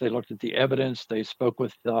research, they looked at the evidence, they spoke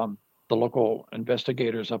with the local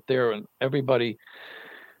investigators up there, and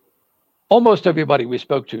almost everybody we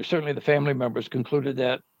spoke to, certainly the family members, concluded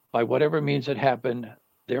that by whatever means it happened,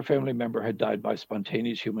 their family member had died by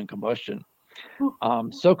spontaneous human combustion.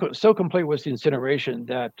 So complete was the incineration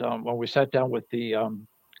that when we sat down with the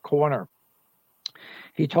coroner,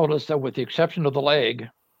 he told us that with the exception of the leg,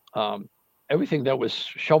 everything that was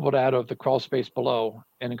shoveled out of the crawl space below,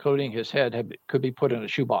 and including his head, could be put in a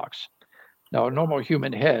shoebox. Now, a normal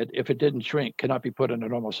human head, if it didn't shrink, cannot be put in a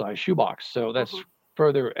normal size shoebox. So that's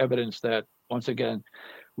further evidence that, once again,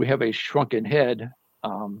 we have a shrunken head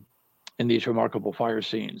in these remarkable fire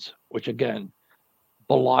scenes, which again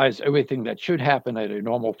belies everything that should happen at a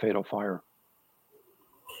normal fatal fire.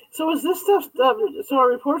 So is this stuff? So are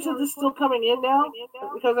reports of this still coming in now?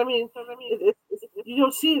 Because I mean, you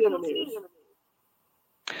don't see it in the news.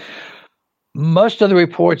 Most of the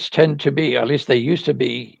reports tend to be, at least they used to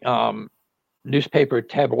be, newspaper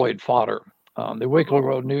tabloid fodder. The Wicklow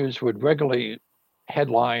Road News would regularly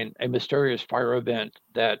headline a mysterious fire event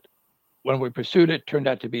that, when we pursued it, turned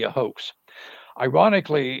out to be a hoax.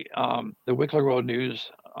 Ironically, the Wicklow Road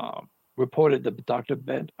News reported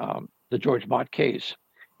the George Mott case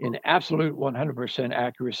in absolute 100%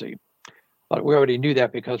 accuracy. But we already knew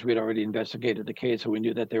that because we'd already investigated the case, and we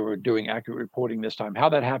knew that they were doing accurate reporting this time. How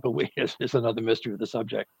that happened is another mystery of the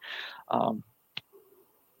subject.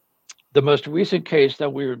 The most recent case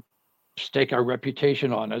that we stake our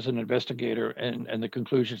reputation on as an investigator and the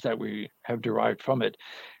conclusions that we have derived from it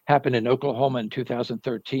happened in Oklahoma in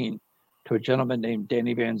 2013 to a gentleman named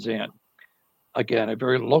Danny Van Zandt. Again, a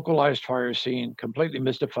very localized fire scene, completely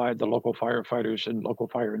mystified the local firefighters and local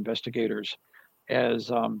fire investigators.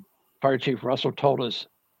 As Fire Chief Russell told us,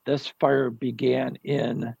 this fire began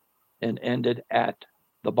in and ended at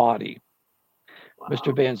the body. Wow.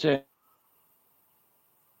 Mr. Van Zandt,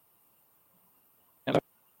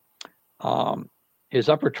 his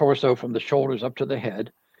upper torso from the shoulders up to the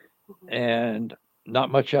head, and not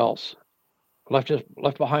much else.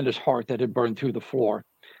 Left behind his heart that had burned through the floor,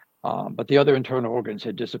 but the other internal organs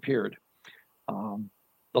had disappeared.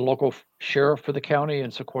 The local sheriff for the county in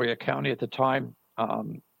Sequoyah County at the time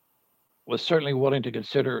was certainly willing to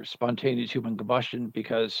consider spontaneous human combustion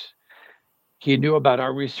because he knew about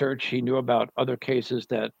our research. He knew about other cases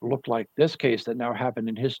that looked like this case that now happened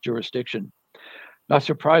in his jurisdiction. Not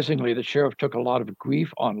surprisingly, the sheriff took a lot of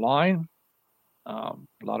grief online, a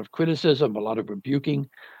lot of criticism, a lot of rebuking.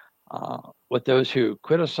 What those who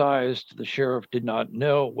criticized the sheriff did not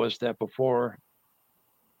know was that before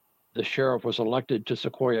the sheriff was elected to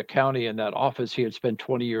Sequoyah County in that office, he had spent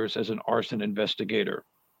 20 years as an arson investigator.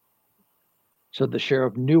 So the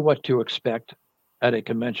sheriff knew what to expect at a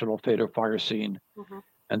conventional fatal fire scene.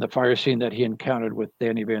 And the fire scene that he encountered with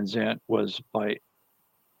Danny Van Zandt was by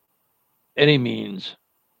any means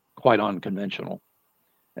quite unconventional.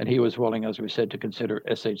 And he was willing, as we said, to consider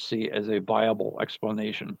SHC as a viable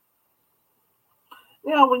explanation.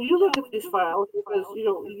 Now, when you look at these files, because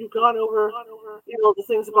you've gone over the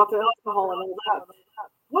things about the alcohol and all that,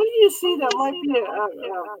 what do you see that might be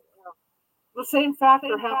the same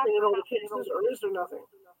factor happening in all the cases, or is there nothing?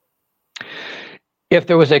 If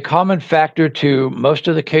there was a common factor to most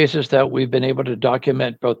of the cases that we've been able to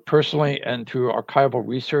document, both personally and through archival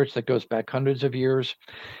research that goes back hundreds of years,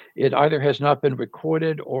 it either has not been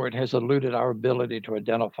recorded or it has eluded our ability to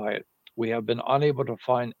identify it. We have been unable to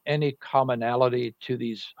find any commonality to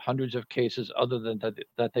these hundreds of cases other than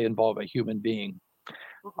that they involve a human being.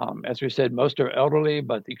 As we said, most are elderly,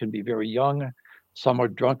 but they can be very young. Some are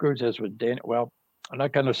drunkards, as with Danny. Well, I'm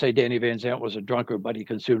not going to say Danny Van Zandt was a drunkard, but he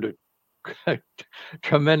consumed a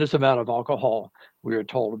tremendous amount of alcohol. We were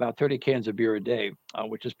told about 30 cans of beer a day,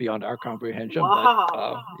 which is beyond our comprehension.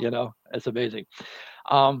 Wow. But it's amazing.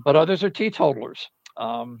 But others are teetotalers.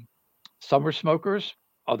 Some are smokers,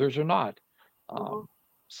 others are not.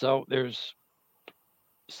 So there's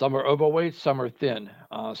some are overweight, some are thin,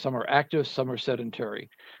 some are active, some are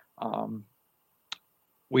sedentary.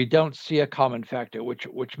 We don't see a common factor,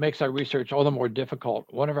 which makes our research all the more difficult.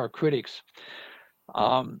 One of our critics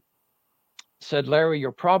said, Larry,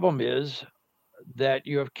 your problem is that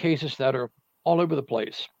you have cases that are all over the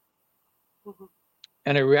place.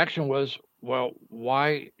 And a reaction was, well,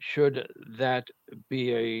 why should that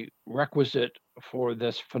be a requisite for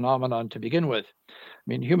this phenomenon to begin with? I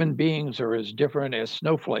mean, human beings are as different as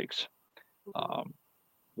snowflakes.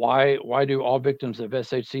 Why do all victims of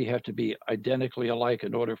SHC have to be identically alike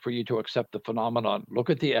in order for you to accept the phenomenon?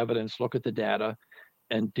 Look at the evidence, look at the data,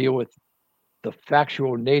 and deal with the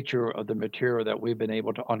factual nature of the material that we've been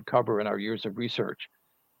able to uncover in our years of research.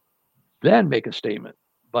 Then make a statement,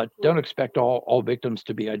 but don't expect all victims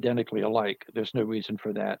to be identically alike. There's no reason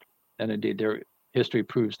for that. And indeed, their history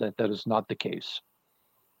proves that that is not the case.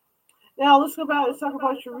 Now, let's talk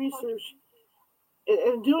about your research.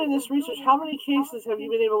 In doing this research, how many cases have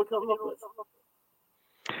you been able to come up with?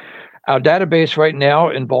 Our database right now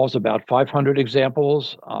involves about 500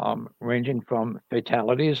 examples, ranging from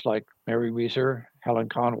fatalities like Mary Reeser, Helen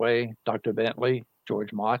Conway, Dr. Bentley,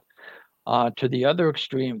 George Mott, to the other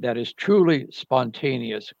extreme that is truly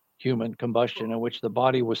spontaneous human combustion in which the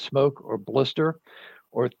body was smoke or blister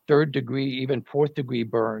or third degree, even fourth degree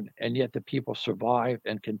burn, and yet the people survived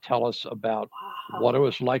and can tell us about what it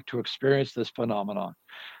was like to experience this phenomenon.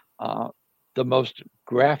 The most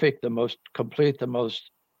graphic, the most complete, the most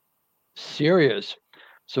serious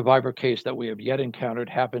survivor case that we have yet encountered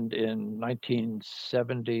happened in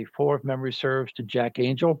 1974, if memory serves, to Jack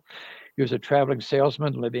Angel. He was a traveling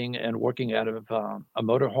salesman living and working out of a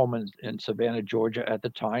motorhome in Savannah, Georgia at the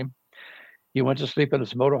time. He went to sleep in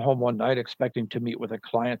his motorhome one night expecting to meet with a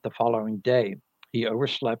client the following day. He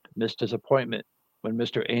overslept, missed his appointment. When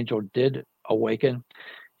Mr. Angel did awaken,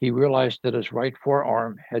 he realized that his right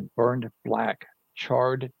forearm had burned black,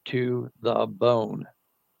 charred to the bone.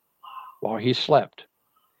 While he slept,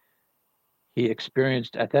 he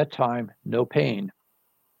experienced at that time no pain.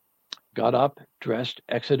 Got up, dressed,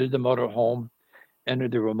 exited the motorhome,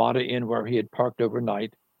 entered the Ramada Inn where he had parked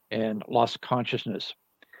overnight, and lost consciousness.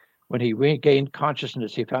 When he regained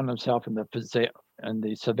consciousness, he found himself in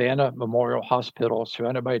the Savannah Memorial Hospital,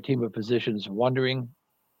 surrounded by a team of physicians, wondering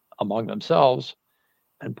among themselves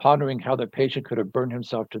and pondering how the patient could have burned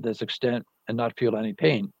himself to this extent and not feel any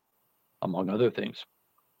pain, among other things.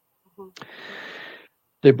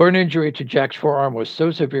 The burn injury to Jack's forearm was so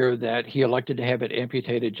severe that he elected to have it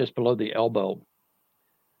amputated just below the elbow.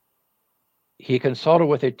 He consulted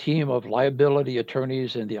with a team of liability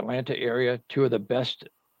attorneys in the Atlanta area, two of the best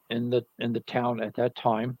in the town at that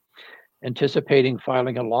time, anticipating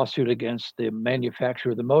filing a lawsuit against the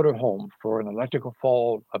manufacturer of the motorhome for an electrical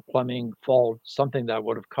fault, a plumbing fault, something that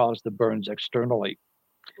would have caused the burns externally.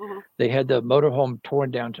 They had the motorhome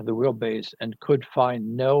torn down to the wheelbase and could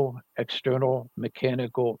find no external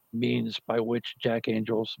mechanical means by which Jack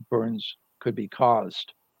Angel's burns could be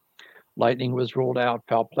caused. Lightning was ruled out,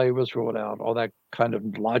 foul play was ruled out, all that kind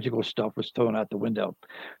of logical stuff was thrown out the window.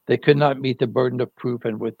 They could not meet the burden of proof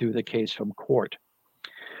and withdrew the case from court.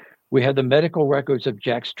 We had the medical records of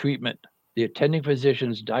Jack's treatment. The attending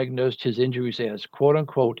physicians diagnosed his injuries as, quote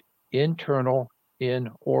unquote, internal in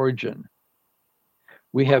origin.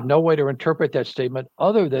 We have no way to interpret that statement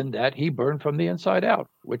other than that he burned from the inside out,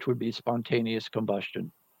 which would be spontaneous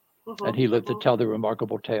combustion. And he lived to tell the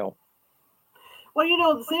remarkable tale. Well,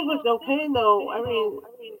 the thing with no pain, though, I mean,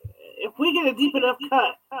 if we get a deep enough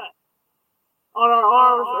cut on our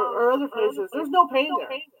arms or other places, there's no pain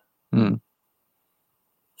there.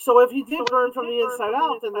 So if he did burn from the inside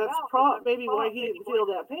out, then that's maybe why he didn't feel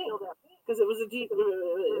that pain, because it was a deep,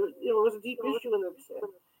 it was a deep issue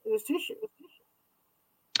in his tissue.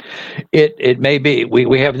 It may be.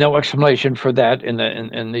 We have no explanation for that in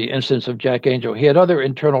the instance of Jack Angel. He had other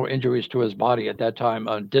internal injuries to his body at that time.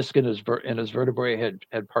 A disc in his vertebrae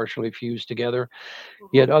had partially fused together.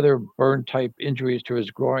 He had other burn type injuries to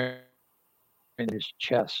his groin and his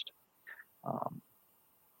chest. Um,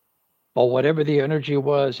 but whatever the energy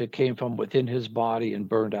was, it came from within his body and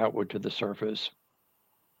burned outward to the surface.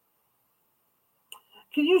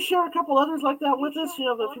 Can you share a couple others like that with us?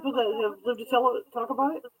 The people that have lived to talk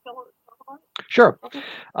about it? Sure.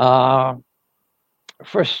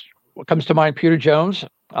 First, what comes to mind, Peter Jones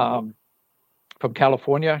from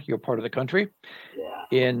California, your part of the country.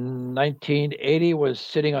 Yeah. In 1980, was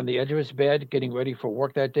sitting on the edge of his bed, getting ready for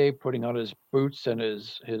work that day, putting on his boots and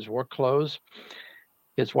his work clothes.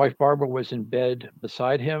 His wife, Barbara, was in bed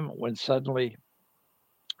beside him when suddenly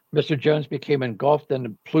Mr. Jones became engulfed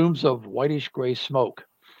in plumes of whitish gray smoke.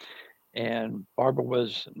 And Barbara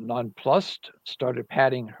was nonplussed, started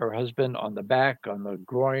patting her husband on the back, on the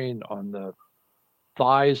groin, on the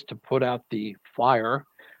thighs to put out the fire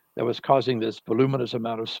that was causing this voluminous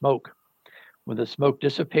amount of smoke. When the smoke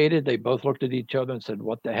dissipated, they both looked at each other and said,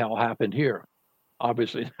 "What the hell happened here?"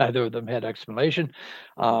 Obviously, neither of them had explanation.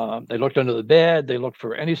 They looked under the bed. They looked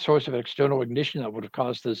for any source of external ignition that would have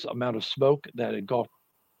caused this amount of smoke that engulfed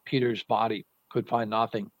Peter's body. Could find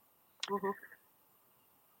nothing. Mm-hmm.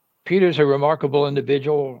 Peter's a remarkable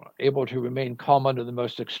individual, able to remain calm under the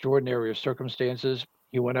most extraordinary of circumstances.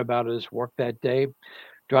 He went about his work that day.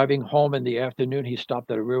 Driving home in the afternoon, he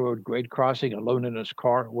stopped at a railroad grade crossing alone in his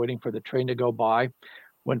car, waiting for the train to go by,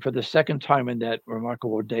 when for the second time in that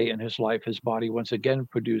remarkable day in his life, his body once again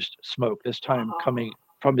produced smoke, this time coming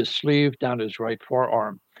from his sleeve down his right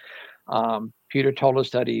forearm. Peter told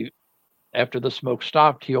us that after the smoke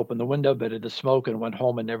stopped, he opened the window, vetted the smoke, and went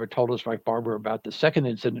home and never told his wife Barbara about the second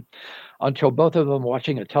incident until both of them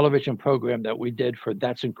watching a television program that we did for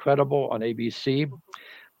That's Incredible on ABC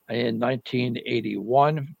in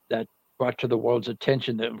 1981 that brought to the world's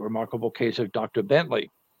attention the remarkable case of Dr. Bentley.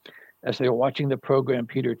 As they were watching the program,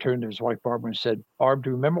 Peter turned to his wife Barbara and said, "Barb, do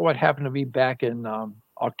you remember what happened to me back in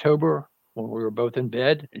October when we were both in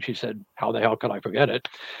bed?" And she said, "How the hell could I forget it?"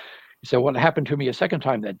 He said, "What happened to me a second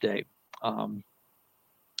time that day?"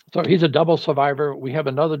 So he's a double survivor. We have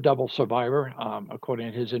another double survivor,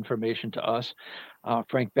 according to his information to us,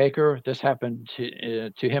 Frank Baker. This happened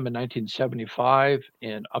to him in 1975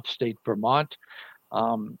 in upstate Vermont.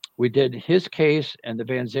 We did his case and the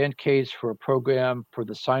Van Zandt case for a program for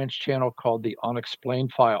the Science Channel called the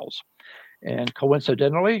Unexplained Files. And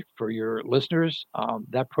coincidentally, for your listeners,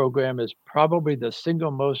 that program is probably the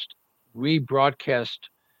single most rebroadcast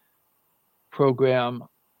program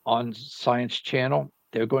on Science Channel.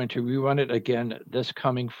 They're going to rerun it again this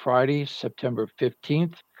coming Friday, September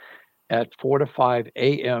 15th at 4 to 5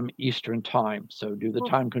 a.m. Eastern time. So do the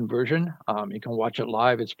time conversion. You can watch it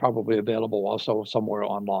live. It's probably available also somewhere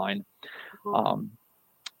online.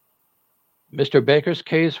 Mr. Baker's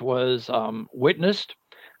case was witnessed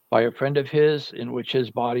by a friend of his in which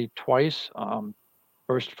his body twice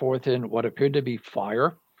burst forth in what appeared to be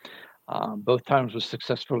fire. Both times was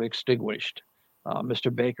successfully extinguished.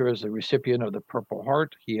 Mr. Baker is the recipient of the Purple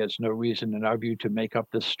Heart. He has no reason, in our view, to make up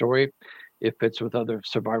this story. It fits with other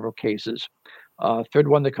survival cases. Third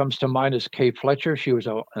one that comes to mind is Kay Fletcher. She was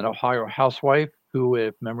an Ohio housewife who,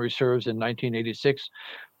 if memory serves, in 1986,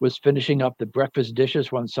 was finishing up the breakfast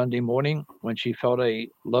dishes one Sunday morning when she felt a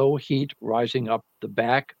low heat rising up the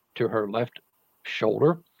back to her left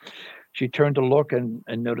shoulder. She turned to look and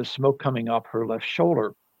noticed smoke coming up her left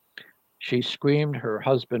shoulder. She screamed. Her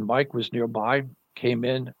husband, Mike, was nearby, came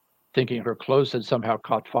in, thinking her clothes had somehow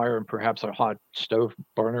caught fire and perhaps a hot stove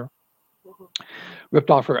burner.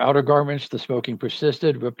 Ripped off her outer garments, the smoking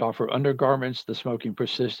persisted. Ripped off her undergarments, the smoking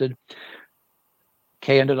persisted.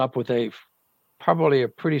 Kay ended up with probably a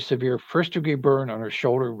pretty severe first-degree burn on her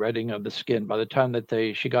shoulder, reddening of the skin. By the time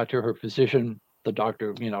that she got to her physician, the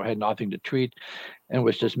doctor, had nothing to treat and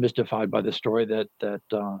was just mystified by the story that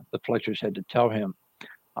the Fletchers had to tell him.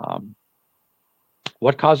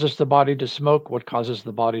 What causes the body to smoke, what causes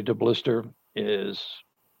the body to blister is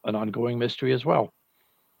an ongoing mystery as well.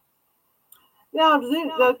 Yeah,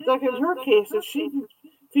 like in her case, did she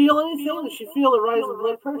feel anything? Did she feel the rise of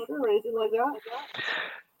blood pressure or anything like that?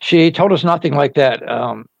 She told us nothing like that.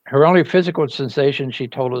 Her only physical sensation, she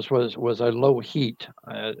told us, was a low heat,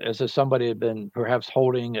 as if somebody had been perhaps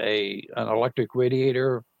holding an electric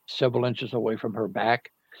radiator several inches away from her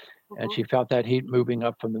back. And she felt that heat moving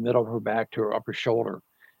up from the middle of her back to her upper shoulder,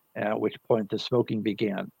 at which point the smoking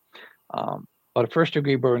began. But a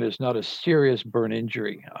first-degree burn is not a serious burn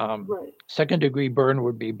injury. Right. Second-degree burn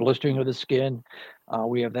would be blistering of the skin.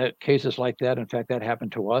 We have cases like that. In fact, that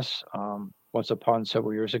happened to us once upon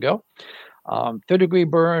several years ago. Third-degree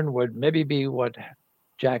burn would maybe be what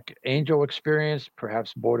Jack Angel experienced,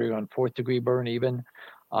 perhaps bordering on fourth-degree burn even.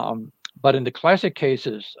 But in the classic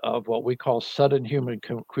cases of what we call sudden human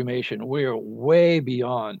cremation, we are way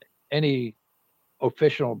beyond any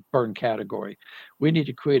official burn category. We need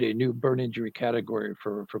to create a new burn injury category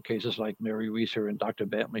for cases like Mary Reeser and Dr.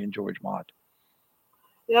 Bentley and George Mott.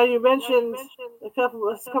 Now, you mentioned a couple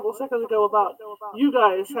of seconds ago about you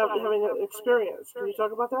guys having an experience. Can you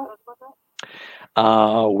talk about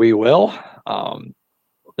that? We will.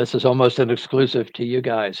 This is almost an exclusive to you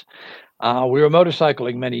guys. We were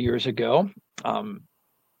motorcycling many years ago.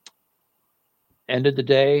 Ended the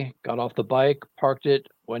day, got off the bike, parked it,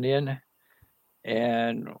 went in,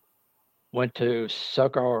 and went to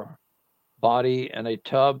suck our body in a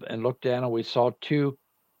tub and looked down, and we saw two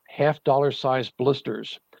 $half sized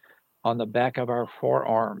blisters on the back of our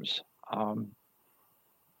forearms,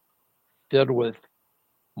 filled with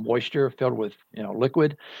moisture, filled with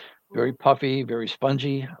liquid, very puffy, very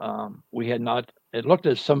spongy. We had not. It looked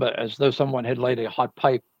as though someone had laid a hot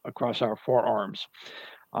pipe across our forearms,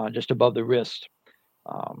 just above the wrist.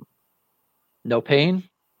 No pain,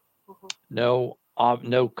 no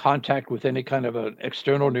contact with any kind of an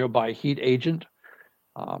external nearby heat agent.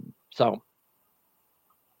 So,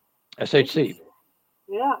 SHC.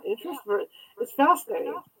 Yeah, interesting. It's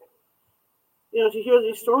fascinating. To hear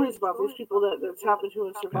these stories about these people that's happened to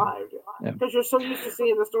and survived. Because you're so used to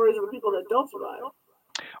seeing the stories of the people that don't survive.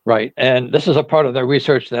 Right, and this is a part of the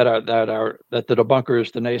research that the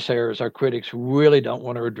debunkers, the naysayers, our critics really don't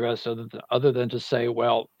want to address, other than to say,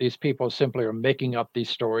 well, these people simply are making up these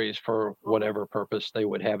stories for whatever purpose they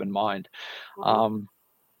would have in mind.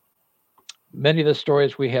 Many of the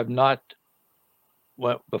stories we have not.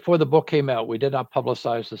 Well, before the book came out, we did not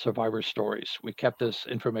publicize the survivors' stories. We kept this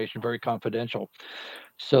information very confidential,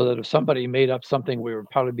 so that if somebody made up something, we would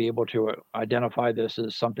probably be able to identify this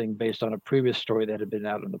as something based on a previous story that had been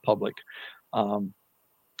out in the public.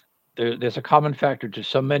 There's a common factor to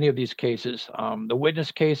so many of these cases. The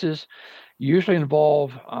witness cases usually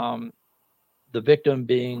involve the victim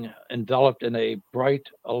being enveloped in a bright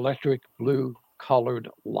electric blue colored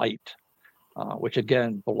light, which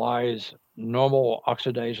again belies normal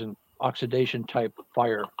oxidation type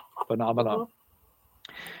fire phenomena,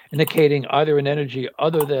 indicating either an energy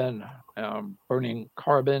other than burning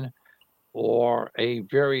carbon or a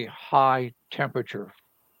very high temperature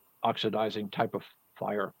oxidizing type of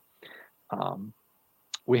fire.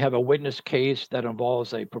 We have a witness case that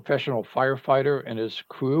involves a professional firefighter and his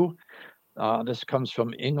crew. This comes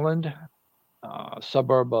from England, a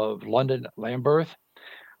suburb of London, Lambeth,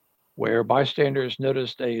 where bystanders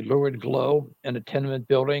noticed a lurid glow in a tenement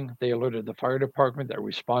building. They alerted the fire department that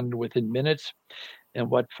responded within minutes. And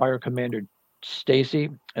what Fire Commander Stacy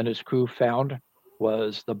and his crew found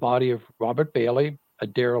was the body of Robert Bailey, a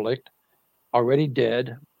derelict, already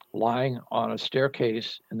dead, lying on a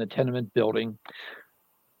staircase in the tenement building.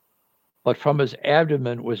 But from his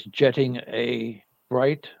abdomen was jetting a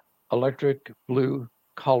bright electric blue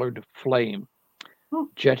colored flame,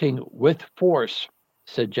 jetting with force,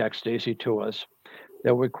 said Jack Stacy to us,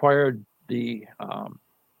 that required the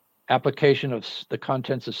application of the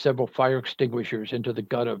contents of several fire extinguishers into the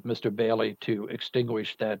gut of Mr. Bailey to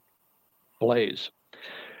extinguish that blaze.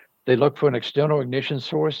 They looked for an external ignition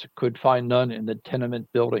source, could find none in the tenement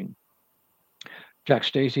building. Jack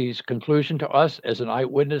Stacy's conclusion to us as an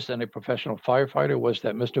eyewitness and a professional firefighter was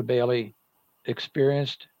that Mr. Bailey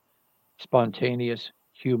experienced spontaneous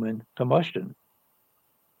human combustion.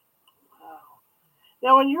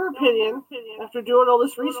 Now, in your opinion, after doing all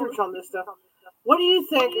this research on this stuff, what do you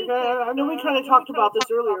think? I know we kind of talked about this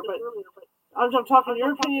earlier, but I'm talking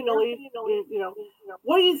your opinion,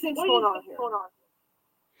 what do you think's going on here?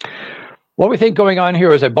 What we think going on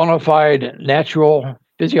here is a bona fide, natural,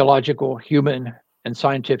 physiological, human, and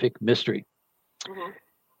scientific mystery.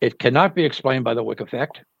 It cannot be explained by the Wick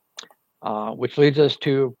effect, which leads us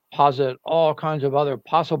to posit all kinds of other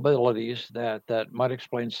possibilities that might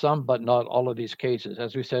explain some, but not all of these cases.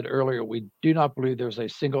 As we said earlier, we do not believe there's a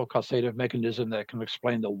single causative mechanism that can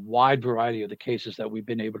explain the wide variety of the cases that we've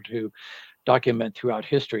been able to document throughout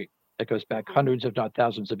history that goes back hundreds, if not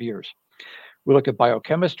thousands of years. We look at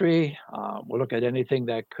biochemistry. We look at anything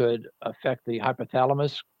that could affect the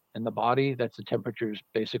hypothalamus in the body. That's the temperatures,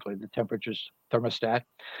 basically the temperature's thermostat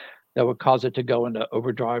that would cause it to go into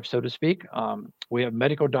overdrive, so to speak. We have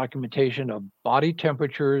medical documentation of body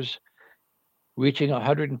temperatures reaching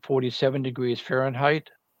 147 degrees Fahrenheit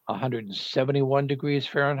 171 degrees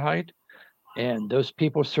Fahrenheit, and those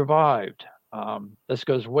people survived. This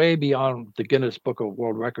goes way beyond the Guinness Book of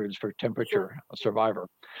World Records for temperature survivor.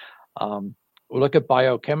 We look at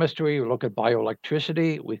biochemistry, we look at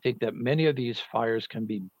bioelectricity. We think that many of these fires can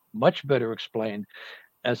be much better explained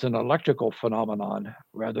as an electrical phenomenon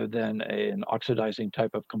rather than an oxidizing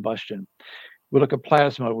type of combustion. We look at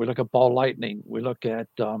plasma, we look at ball lightning, we look at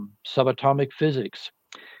subatomic physics.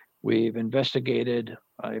 We've investigated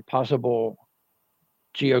a possible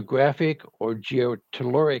geographic or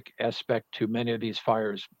geotelluric aspect to many of these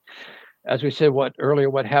fires. As we said what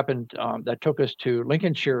happened that took us to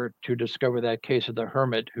Lincolnshire to discover that case of the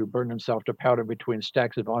hermit who burned himself to powder between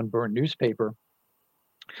stacks of unburned newspaper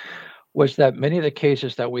was that many of the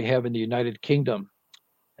cases that we have in the United Kingdom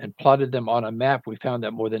and plotted them on a map, we found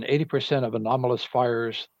that more than 80% of anomalous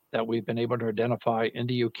fires that we've been able to identify in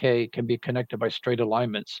the UK can be connected by straight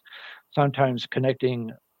alignments, sometimes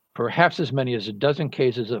connecting perhaps as many as a dozen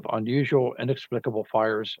cases of unusual, inexplicable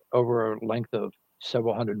fires over a length of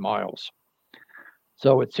several hundred miles.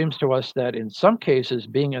 So it seems to us that in some cases,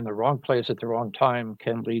 being in the wrong place at the wrong time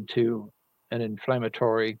can lead to an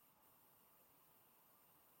inflammatory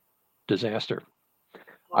disaster,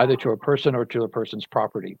 either to a person or to a person's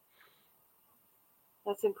property.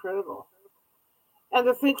 That's incredible. And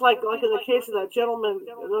to think, like in the case of that gentleman,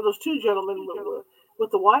 those two gentlemen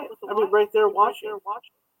with the wife, I mean, right there watching.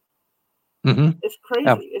 Mm-hmm. It's crazy.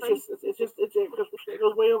 Yeah. It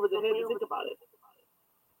goes way over the head to think about it.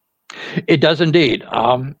 It does indeed.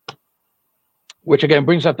 Which again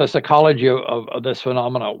brings up the psychology of this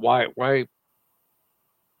phenomena. Why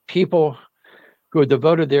people who have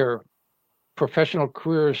devoted their professional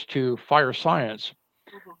careers to fire science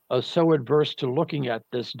are so adverse to looking at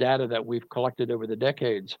this data that we've collected over the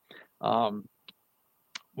decades. When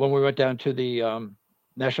we went down to the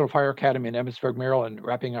National Fire Academy in Emmitsburg, Maryland,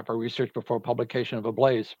 wrapping up our research before publication of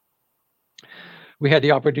Ablaze, we had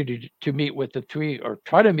the opportunity to meet with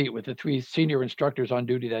try to meet with the three senior instructors on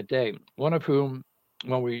duty that day, one of whom,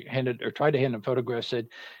 when we tried to hand him photographs, said,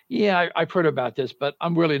 "Yeah, I've heard about this, but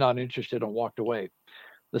I'm really not interested," and walked away.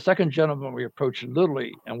 The second gentleman we approached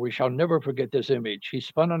literally, and we shall never forget this image. He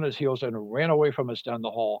spun on his heels and ran away from us down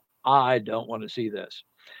the hall. I don't want to see this.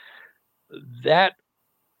 That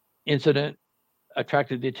incident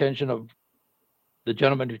attracted the attention of the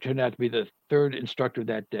gentleman who turned out to be the third instructor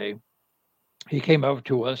that day. He came over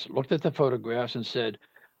to us, looked at the photographs, and said,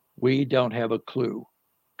 "We don't have a clue.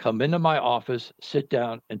 Come into my office, sit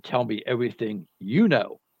down, and tell me everything you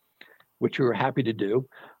know," which we were happy to do.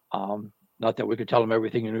 Not that we could tell him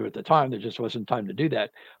everything he knew at the time. There just wasn't time to do that.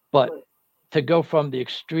 But to go from the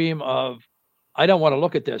extreme of, "I don't want to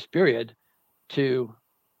look at this, period," to,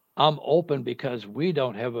 "I'm open because we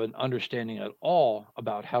don't have an understanding at all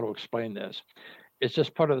about how to explain this." It's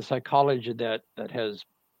just part of the psychology that has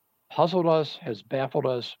puzzled us, has baffled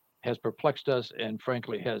us, has perplexed us, and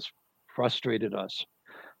frankly has frustrated us.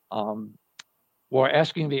 We're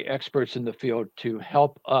asking the experts in the field to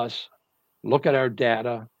help us look at our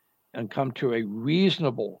data and come to a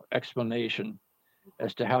reasonable explanation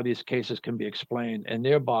as to how these cases can be explained, and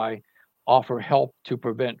thereby offer help to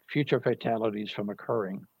prevent future fatalities from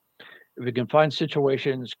occurring. If we can find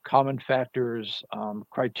situations, common factors,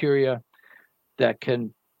 criteria that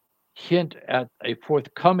can hint at a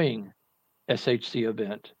forthcoming SHC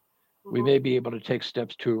event, we may be able to take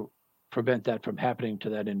steps to prevent that from happening to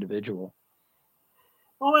that individual.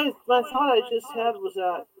 Well, my thought I just had was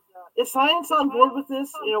that, is science on board with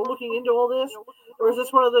this, looking into all this? Or is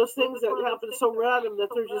this one of those things that happens so random that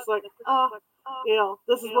they're just like,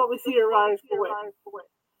 this is what we theorized for?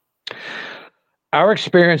 Our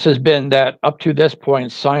experience has been that up to this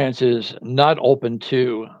point, science is not open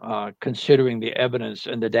to considering the evidence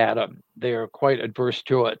and the data. They are quite adverse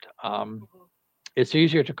to it. It's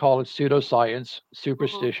easier to call it pseudoscience,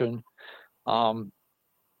 superstition.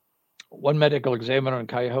 One medical examiner in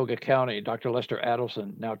Cuyahoga County, Dr. Lester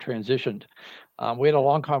Adelson, now transitioned. We had a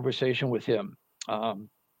long conversation with him.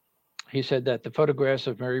 He said that the photographs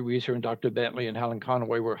of Mary Reeser and Dr. Bentley and Helen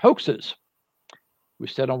Conaway were hoaxes. We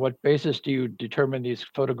said, "On what basis do you determine these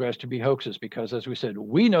photographs to be hoaxes?" Because, as we said,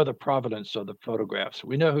 we know the provenance of the photographs.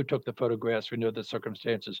 We know who took the photographs. We know the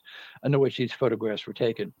circumstances under which these photographs were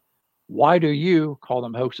taken. Why do you call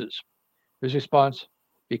them hoaxes? His response: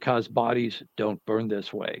 "Because bodies don't burn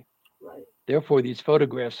this way. Right. Therefore, these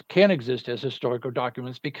photographs can't exist as historical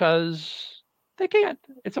documents because they can't.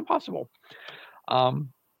 It's impossible."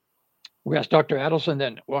 We asked Dr. Adelson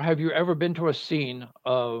then, "Well, have you ever been to a scene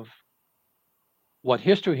of what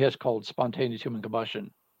history has called spontaneous human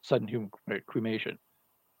combustion, sudden human cremation?"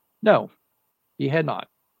 No, he had not.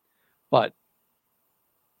 But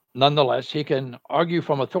nonetheless, he can argue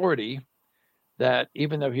from authority that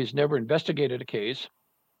even though he's never investigated a case,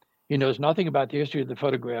 he knows nothing about the history of the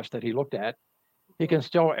photographs that he looked at, he can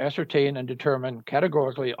still ascertain and determine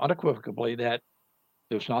categorically, unequivocally, that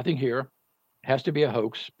there's nothing here. It has to be a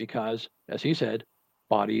hoax because, as he said,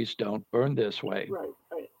 bodies don't burn this way. Right.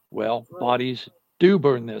 Well, bodies do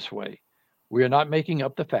burn this way. We are not making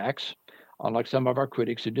up the facts, unlike some of our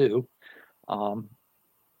critics who do.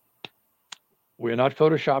 We're not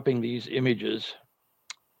photoshopping these images.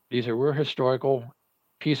 These are real historical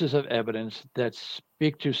pieces of evidence that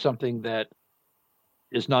speak to something that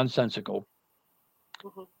is nonsensical,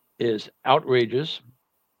 is outrageous,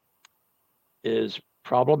 is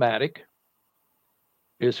problematic,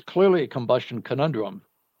 is clearly a combustion conundrum,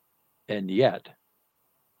 and yet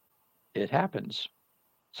it happens.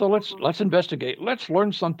 So let's investigate. Let's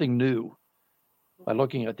learn something new by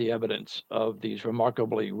looking at the evidence of these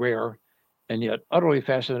remarkably rare and yet utterly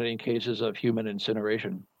fascinating cases of human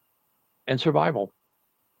incineration and survival.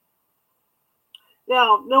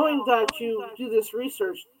 Now, knowing that you do this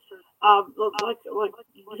research, like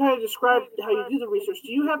you kind of described how you do the research.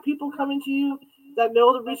 Do you have people coming to you that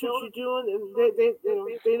know the research you're doing,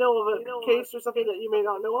 and they know of a case or something that you may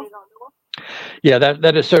not know of? Yeah,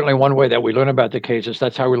 that is certainly one way that we learn about the cases.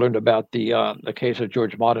 That's how we learned about the case of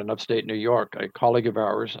George Mott in upstate New York. A colleague of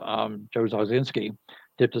ours, Joe Zazinski,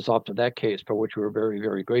 tipped us off to that case, for which we were very,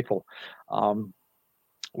 very grateful.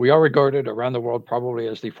 We are regarded around the world probably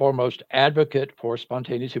as the foremost advocate for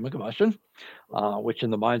spontaneous human combustion, which in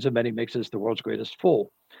the minds of many makes us the world's greatest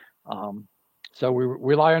fool. So we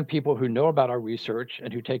rely on people who know about our research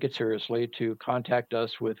and who take it seriously to contact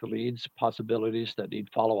us with leads, possibilities that need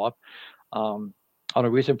follow-up. On a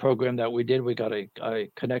recent program that we did, we got a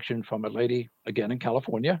connection from a lady, again in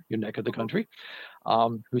California, your neck of the country,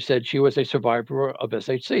 who said she was a survivor of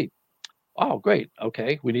SHC. Oh, great.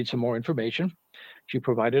 Okay, we need some more information. She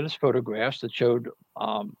provided us photographs that showed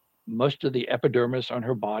most of the epidermis on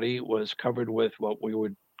her body was covered with what we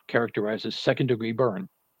would characterize as second-degree burn.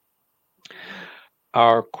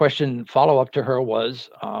 Our question follow-up to her was,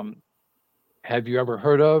 have you ever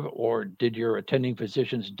heard of or did your attending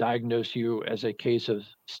physicians diagnose you as a case of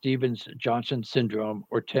Stevens-Johnson syndrome,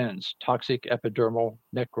 or TENS, toxic epidermal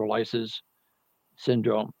necrolysis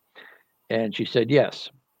syndrome? And she said yes.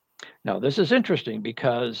 Now, this is interesting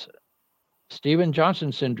because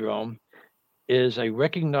Stevens-Johnson syndrome is a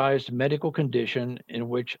recognized medical condition in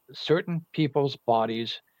which certain people's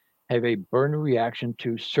bodies have a burn reaction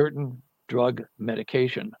to certain drug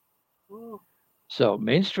medication. So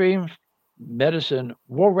mainstream medicine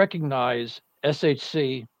will recognize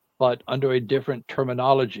SHC, but under a different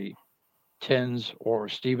terminology, TENS or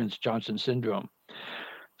Stevens-Johnson syndrome.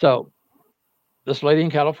 So this lady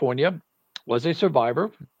in California was a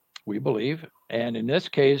survivor, we believe, and in this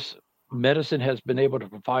case, medicine has been able to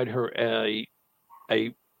provide her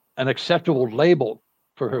an acceptable label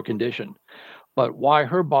for her condition. But why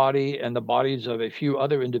her body and the bodies of a few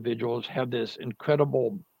other individuals have this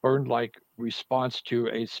incredible burn-like response to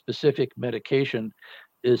a specific medication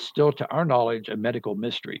is still, to our knowledge, a medical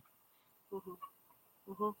mystery.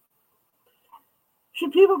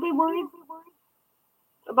 Should people be worried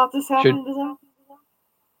about this happening to them?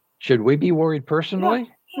 Should we be worried personally?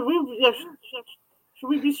 Yeah. Should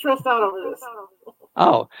we be stressed out over this?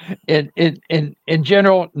 Oh, in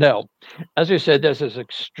general, no. As I said, this is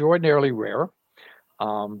extraordinarily rare.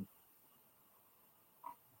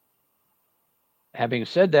 Having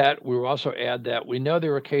said that, we will also add that we know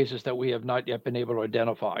there are cases that we have not yet been able to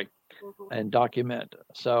identify and document.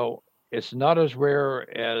 So it's not as rare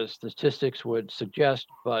as statistics would suggest,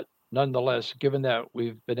 but nonetheless, given that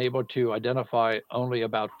we've been able to identify only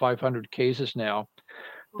about 500 cases now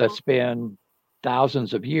that span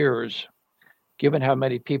thousands of years, given how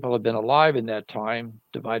many people have been alive in that time,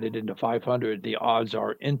 divided into 500, the odds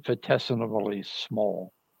are infinitesimally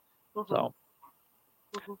small. So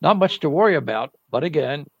not much to worry about. But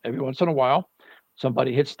again, every once in a while,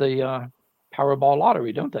 somebody hits the Powerball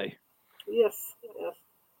lottery, don't they? Yes.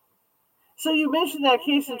 So you mentioned that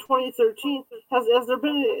case in 2013. Has there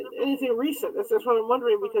been anything recent? That's what I'm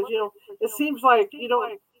wondering, because it seems like you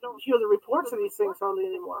don't hear the reports of these things hardly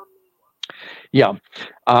anymore. Yeah,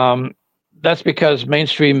 that's because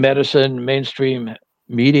mainstream medicine, mainstream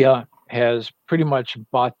media has pretty much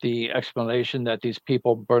bought the explanation that these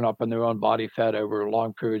people burn up in their own body fat over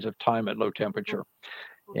long periods of time at low temperature,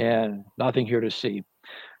 and nothing here to see.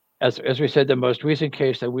 As we said, the most recent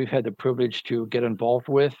case that we've had the privilege to get involved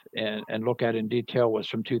with and look at in detail was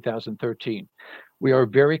from 2013. We are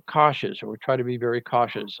very cautious, or we try to be very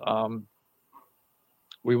cautious.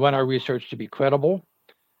 We want our research to be credible.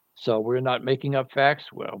 So we're not making up facts,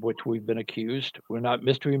 of which we've been accused. We're not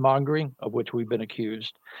mystery mongering, of which we've been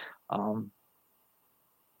accused.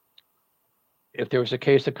 If there's a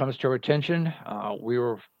case that comes to our attention, we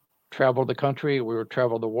will travel the country, we will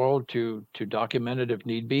travel the world to document it if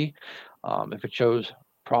need be, if it shows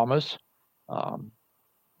promise.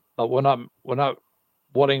 But we're not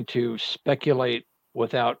wanting to speculate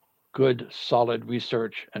without good, solid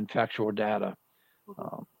research and factual data.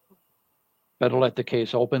 Better let the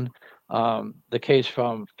case open. The case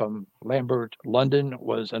from Lambert, London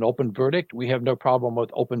was an open verdict. We have no problem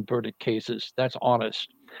with open verdict cases. That's honest.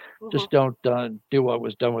 Just don't do what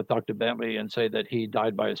was done with Dr. Bentley and say that he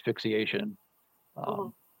died by asphyxiation,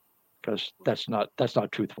 because that's not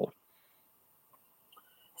truthful.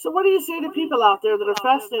 So what do you say to people out there that are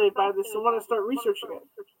fascinated by this and want to start researching it?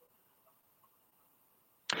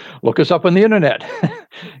 Look us up on the internet.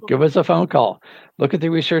 Give us a phone call. Look at the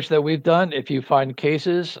research that we've done. If you find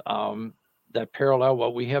cases that parallel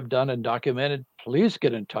what we have done and documented, please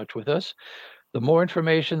get in touch with us. The more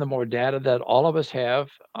information, the more data that all of us have,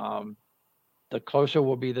 the closer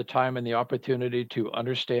will be the time and the opportunity to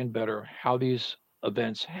understand better how these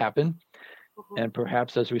events happen, and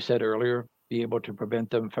perhaps, as we said earlier, be able to prevent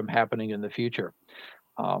them from happening in the future.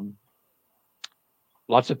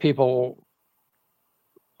 Lots of people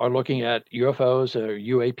are looking at UFOs or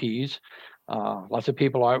UAPs. Lots of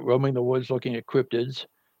people are roaming the woods looking at cryptids.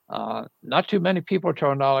 Not too many people, to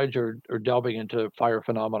our knowledge, are delving into fire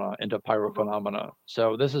phenomena, into pyrophenomena.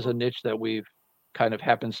 So this is a niche that we've kind of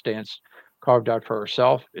happenstance carved out for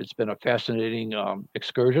ourselves. It's been a fascinating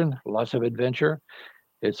excursion, lots of adventure.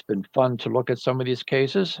 It's been fun to look at some of these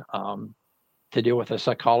cases, to deal with the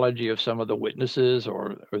psychology of some of the witnesses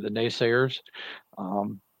or the naysayers.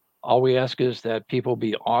 All we ask is that people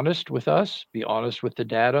be honest with us, be honest with the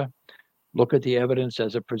data, look at the evidence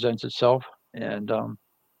as it presents itself, and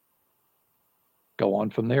go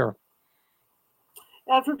on from there.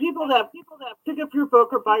 And for people that pick up your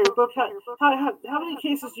book or buy your book, how many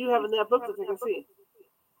cases do you have in that book that they can see?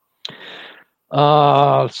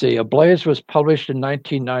 Let's see. Ablaze was published in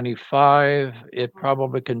 1995. It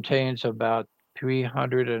probably contains about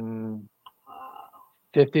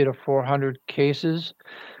 350 to 400 cases.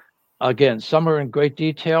 Again, some are in great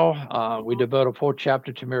detail. We devote a full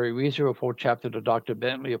chapter to Mary Reeser, a full chapter to Dr.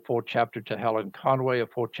 Bentley, a full chapter to Helen Conway, a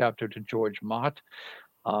full chapter to George Mott.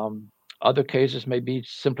 Other cases may be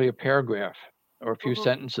simply a paragraph or a few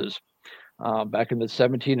sentences. Back in the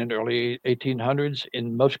 17 and early 1800s,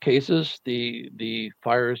 in most cases, the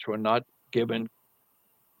fires were not given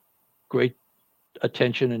great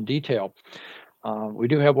attention and detail. We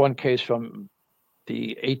do have one case from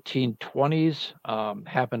the 1820s,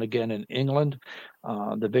 happened again in England.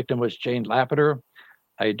 The victim was Jane Lappiter.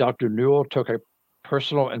 Dr. Newell took a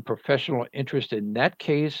personal and professional interest in that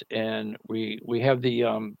case, and we have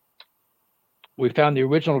we found the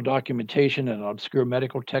original documentation in an obscure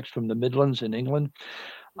medical text from the Midlands in England.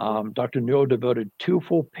 Dr. Newell devoted 2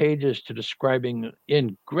 full pages to describing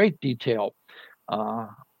in great detail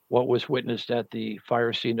what was witnessed at the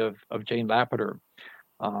fire scene of Jane Lappiter.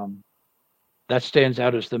 That stands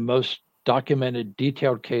out as the most documented,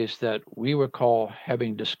 detailed case that we recall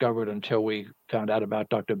having discovered until we found out about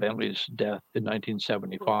Dr. Bentley's death in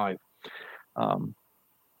 1975.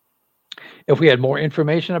 If we had more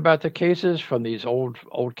information about the cases from these old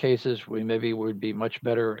cases, we maybe would be much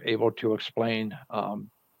better able to explain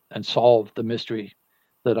and solve the mystery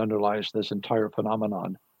that underlies this entire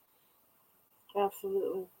phenomenon.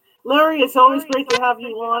 Absolutely. Larry, it's always great to have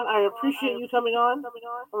you on. I appreciate you coming on.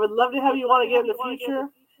 I would love to have you on again in the future.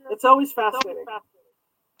 It's always fascinating.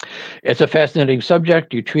 It's a fascinating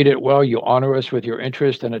subject. You treat it well. You honor us with your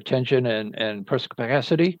interest and attention and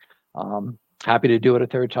perspicacity. Happy to do it a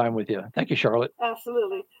third time with you. Thank you, Charlotte.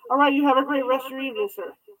 Absolutely. All right. You have a great rest of your evening,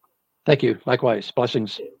 sir. Thank you. Likewise.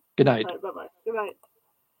 Blessings. Good night. All right, bye-bye. Good night.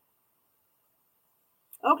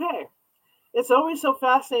 Okay. It's always so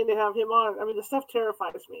fascinating to have him on. I mean, the stuff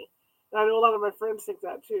terrifies me. And I know a lot of my friends think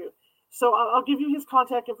that too. So I'll give you his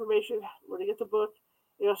contact information, where to get the book,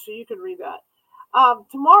 so you can read that.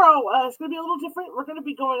 Tomorrow, it's going to be a little different. We're going to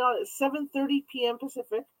be going on at 7:30 p.m.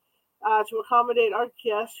 Pacific to accommodate our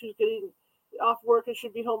guest who's getting off work and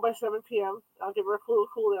should be home by 7 p.m. I'll give her a cool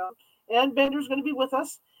down. And Bender's going to be with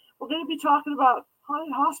us. We're going to be talking about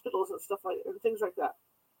haunted hospitals and stuff and things like that.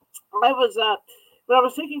 When I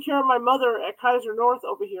was taking care of my mother at Kaiser North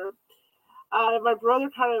over here, my brother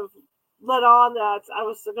kind of led on that I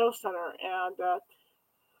was the ghost hunter. And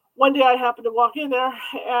one day I happened to walk in there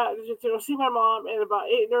to see my mom, and about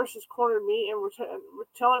 8 nurses cornered me and were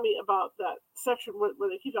telling me about that section where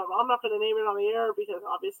they keep on. I'm not going to name it on the air because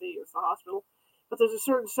obviously it's the hospital. but there's a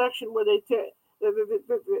certain section where where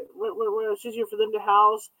it's easier for them to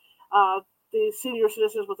house the senior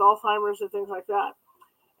citizens with Alzheimer's and things like that.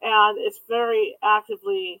 And it's very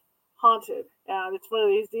actively haunted. And it's one of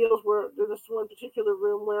these deals where there's one particular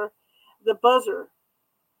room where the buzzer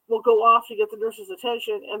will go off to get the nurse's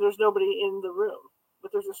attention, and there's nobody in the room.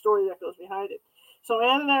 But there's a story that goes behind it. So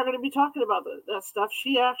Ann and I are going to be talking about that stuff.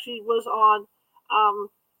 She actually was on,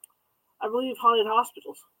 I believe, Haunted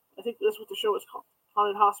Hospitals. I think that's what the show is called,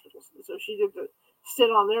 Haunted Hospitals. And so she did the sit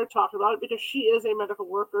on there talking about it because she is a medical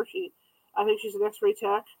worker. I think she's an X-ray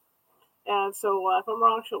tech. And so if I'm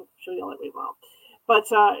wrong, she'll yell at me wrong. But,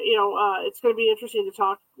 it's going to be interesting to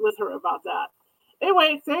talk with her about that.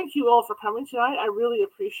 Anyway, thank you all for coming tonight. I really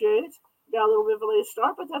appreciate it. Got a little bit of a late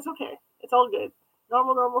start, but that's okay. It's all good.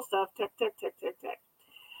 Normal stuff. Tech.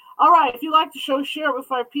 All right. If you like the show, share it with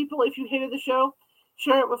 5 people. If you hated the show,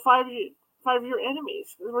 share it with 5 of your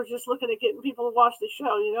enemies. We're just looking at getting people to watch the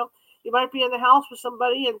show, You might be in the house with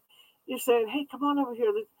somebody and you're saying, hey, come on over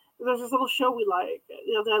here. There's this little show we like,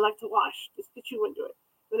 that I like to watch. Just get you into it.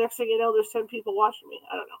 The next thing you know, there's 10 people watching me.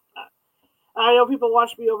 I don't know. I know people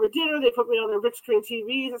watch me over dinner. They put me on their big screen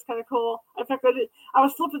TVs. That's kind of cool. In fact, I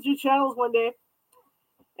was flipping through channels one day,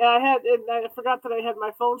 and I forgot that I had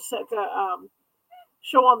my phone set to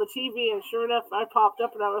show on the TV, and sure enough, I popped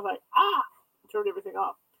up, and I was like, turned everything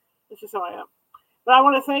off. That's just how I am. But I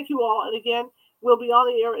want to thank you all, and again, we'll be on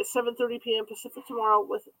the air at 7:30 p.m. Pacific tomorrow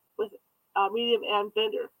with Medium and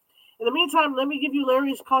Bender. In the meantime, let me give you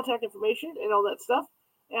Larry's contact information and all that stuff.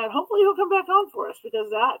 And hopefully he'll come back on for us because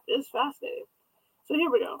that is fascinating. So here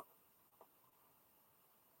we go.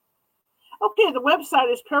 Okay, the website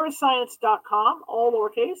is parascience.com, all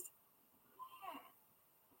lowercase.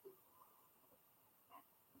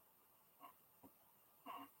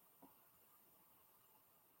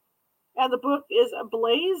 And the book is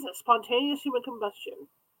Blaze, Spontaneous Human Combustion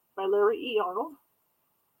by Larry E. Arnold.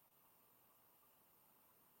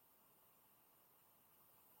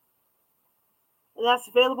 And that's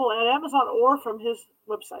available at Amazon or from his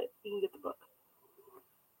website. You can get the book.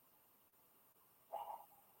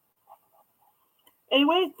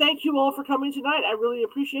 Anyway, thank you all for coming tonight. I really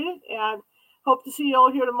appreciate it. And hope to see you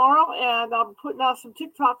all here tomorrow. And I'm putting out some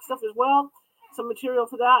TikTok stuff as well. Some material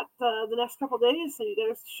for that the next couple of days. So you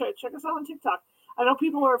guys check us out on TikTok. I know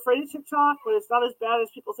people are afraid of TikTok, but it's not as bad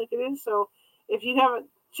as people think it is. So if you haven't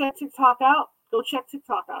checked TikTok out, go check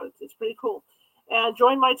TikTok out. It's pretty cool. And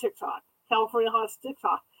join my TikTok. California Haunts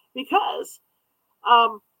TikTok, because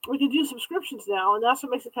we can do subscriptions now, and that's what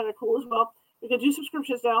makes it kind of cool as well. We can do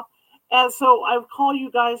subscriptions now, and so I call you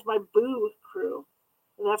guys my Boo Crew,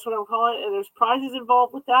 and that's what I'm calling it. And there's prizes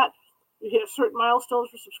involved with that. You hit certain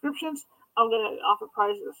milestones for subscriptions. I'm going to offer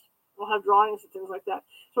prizes. We'll have drawings and things like that.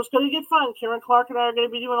 So it's going to get fun. Karen Clark and I are going to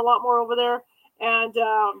be doing a lot more over there, and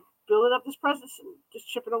building up this presence and just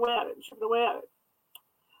chipping away at it.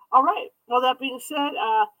 All right. Well, that being said,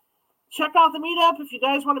 check out the meetup if you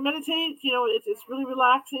guys want to meditate. It's really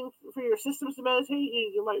relaxing for your systems to meditate.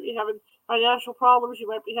 You might be having financial problems. You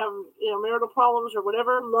might be having marital problems or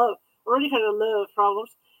whatever. Love or any kind of love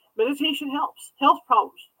problems. Meditation helps. Health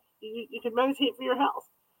problems. You can meditate for your health.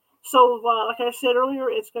 So like I said earlier,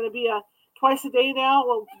 it's going to be twice a day now.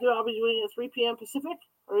 I'll be doing it at 3 p.m. Pacific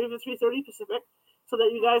or even 3:30 Pacific, so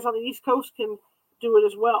that you guys on the East Coast can do it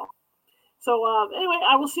as well. So anyway,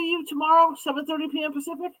 I will see you tomorrow, 7:30 p.m.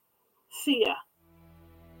 Pacific. See ya.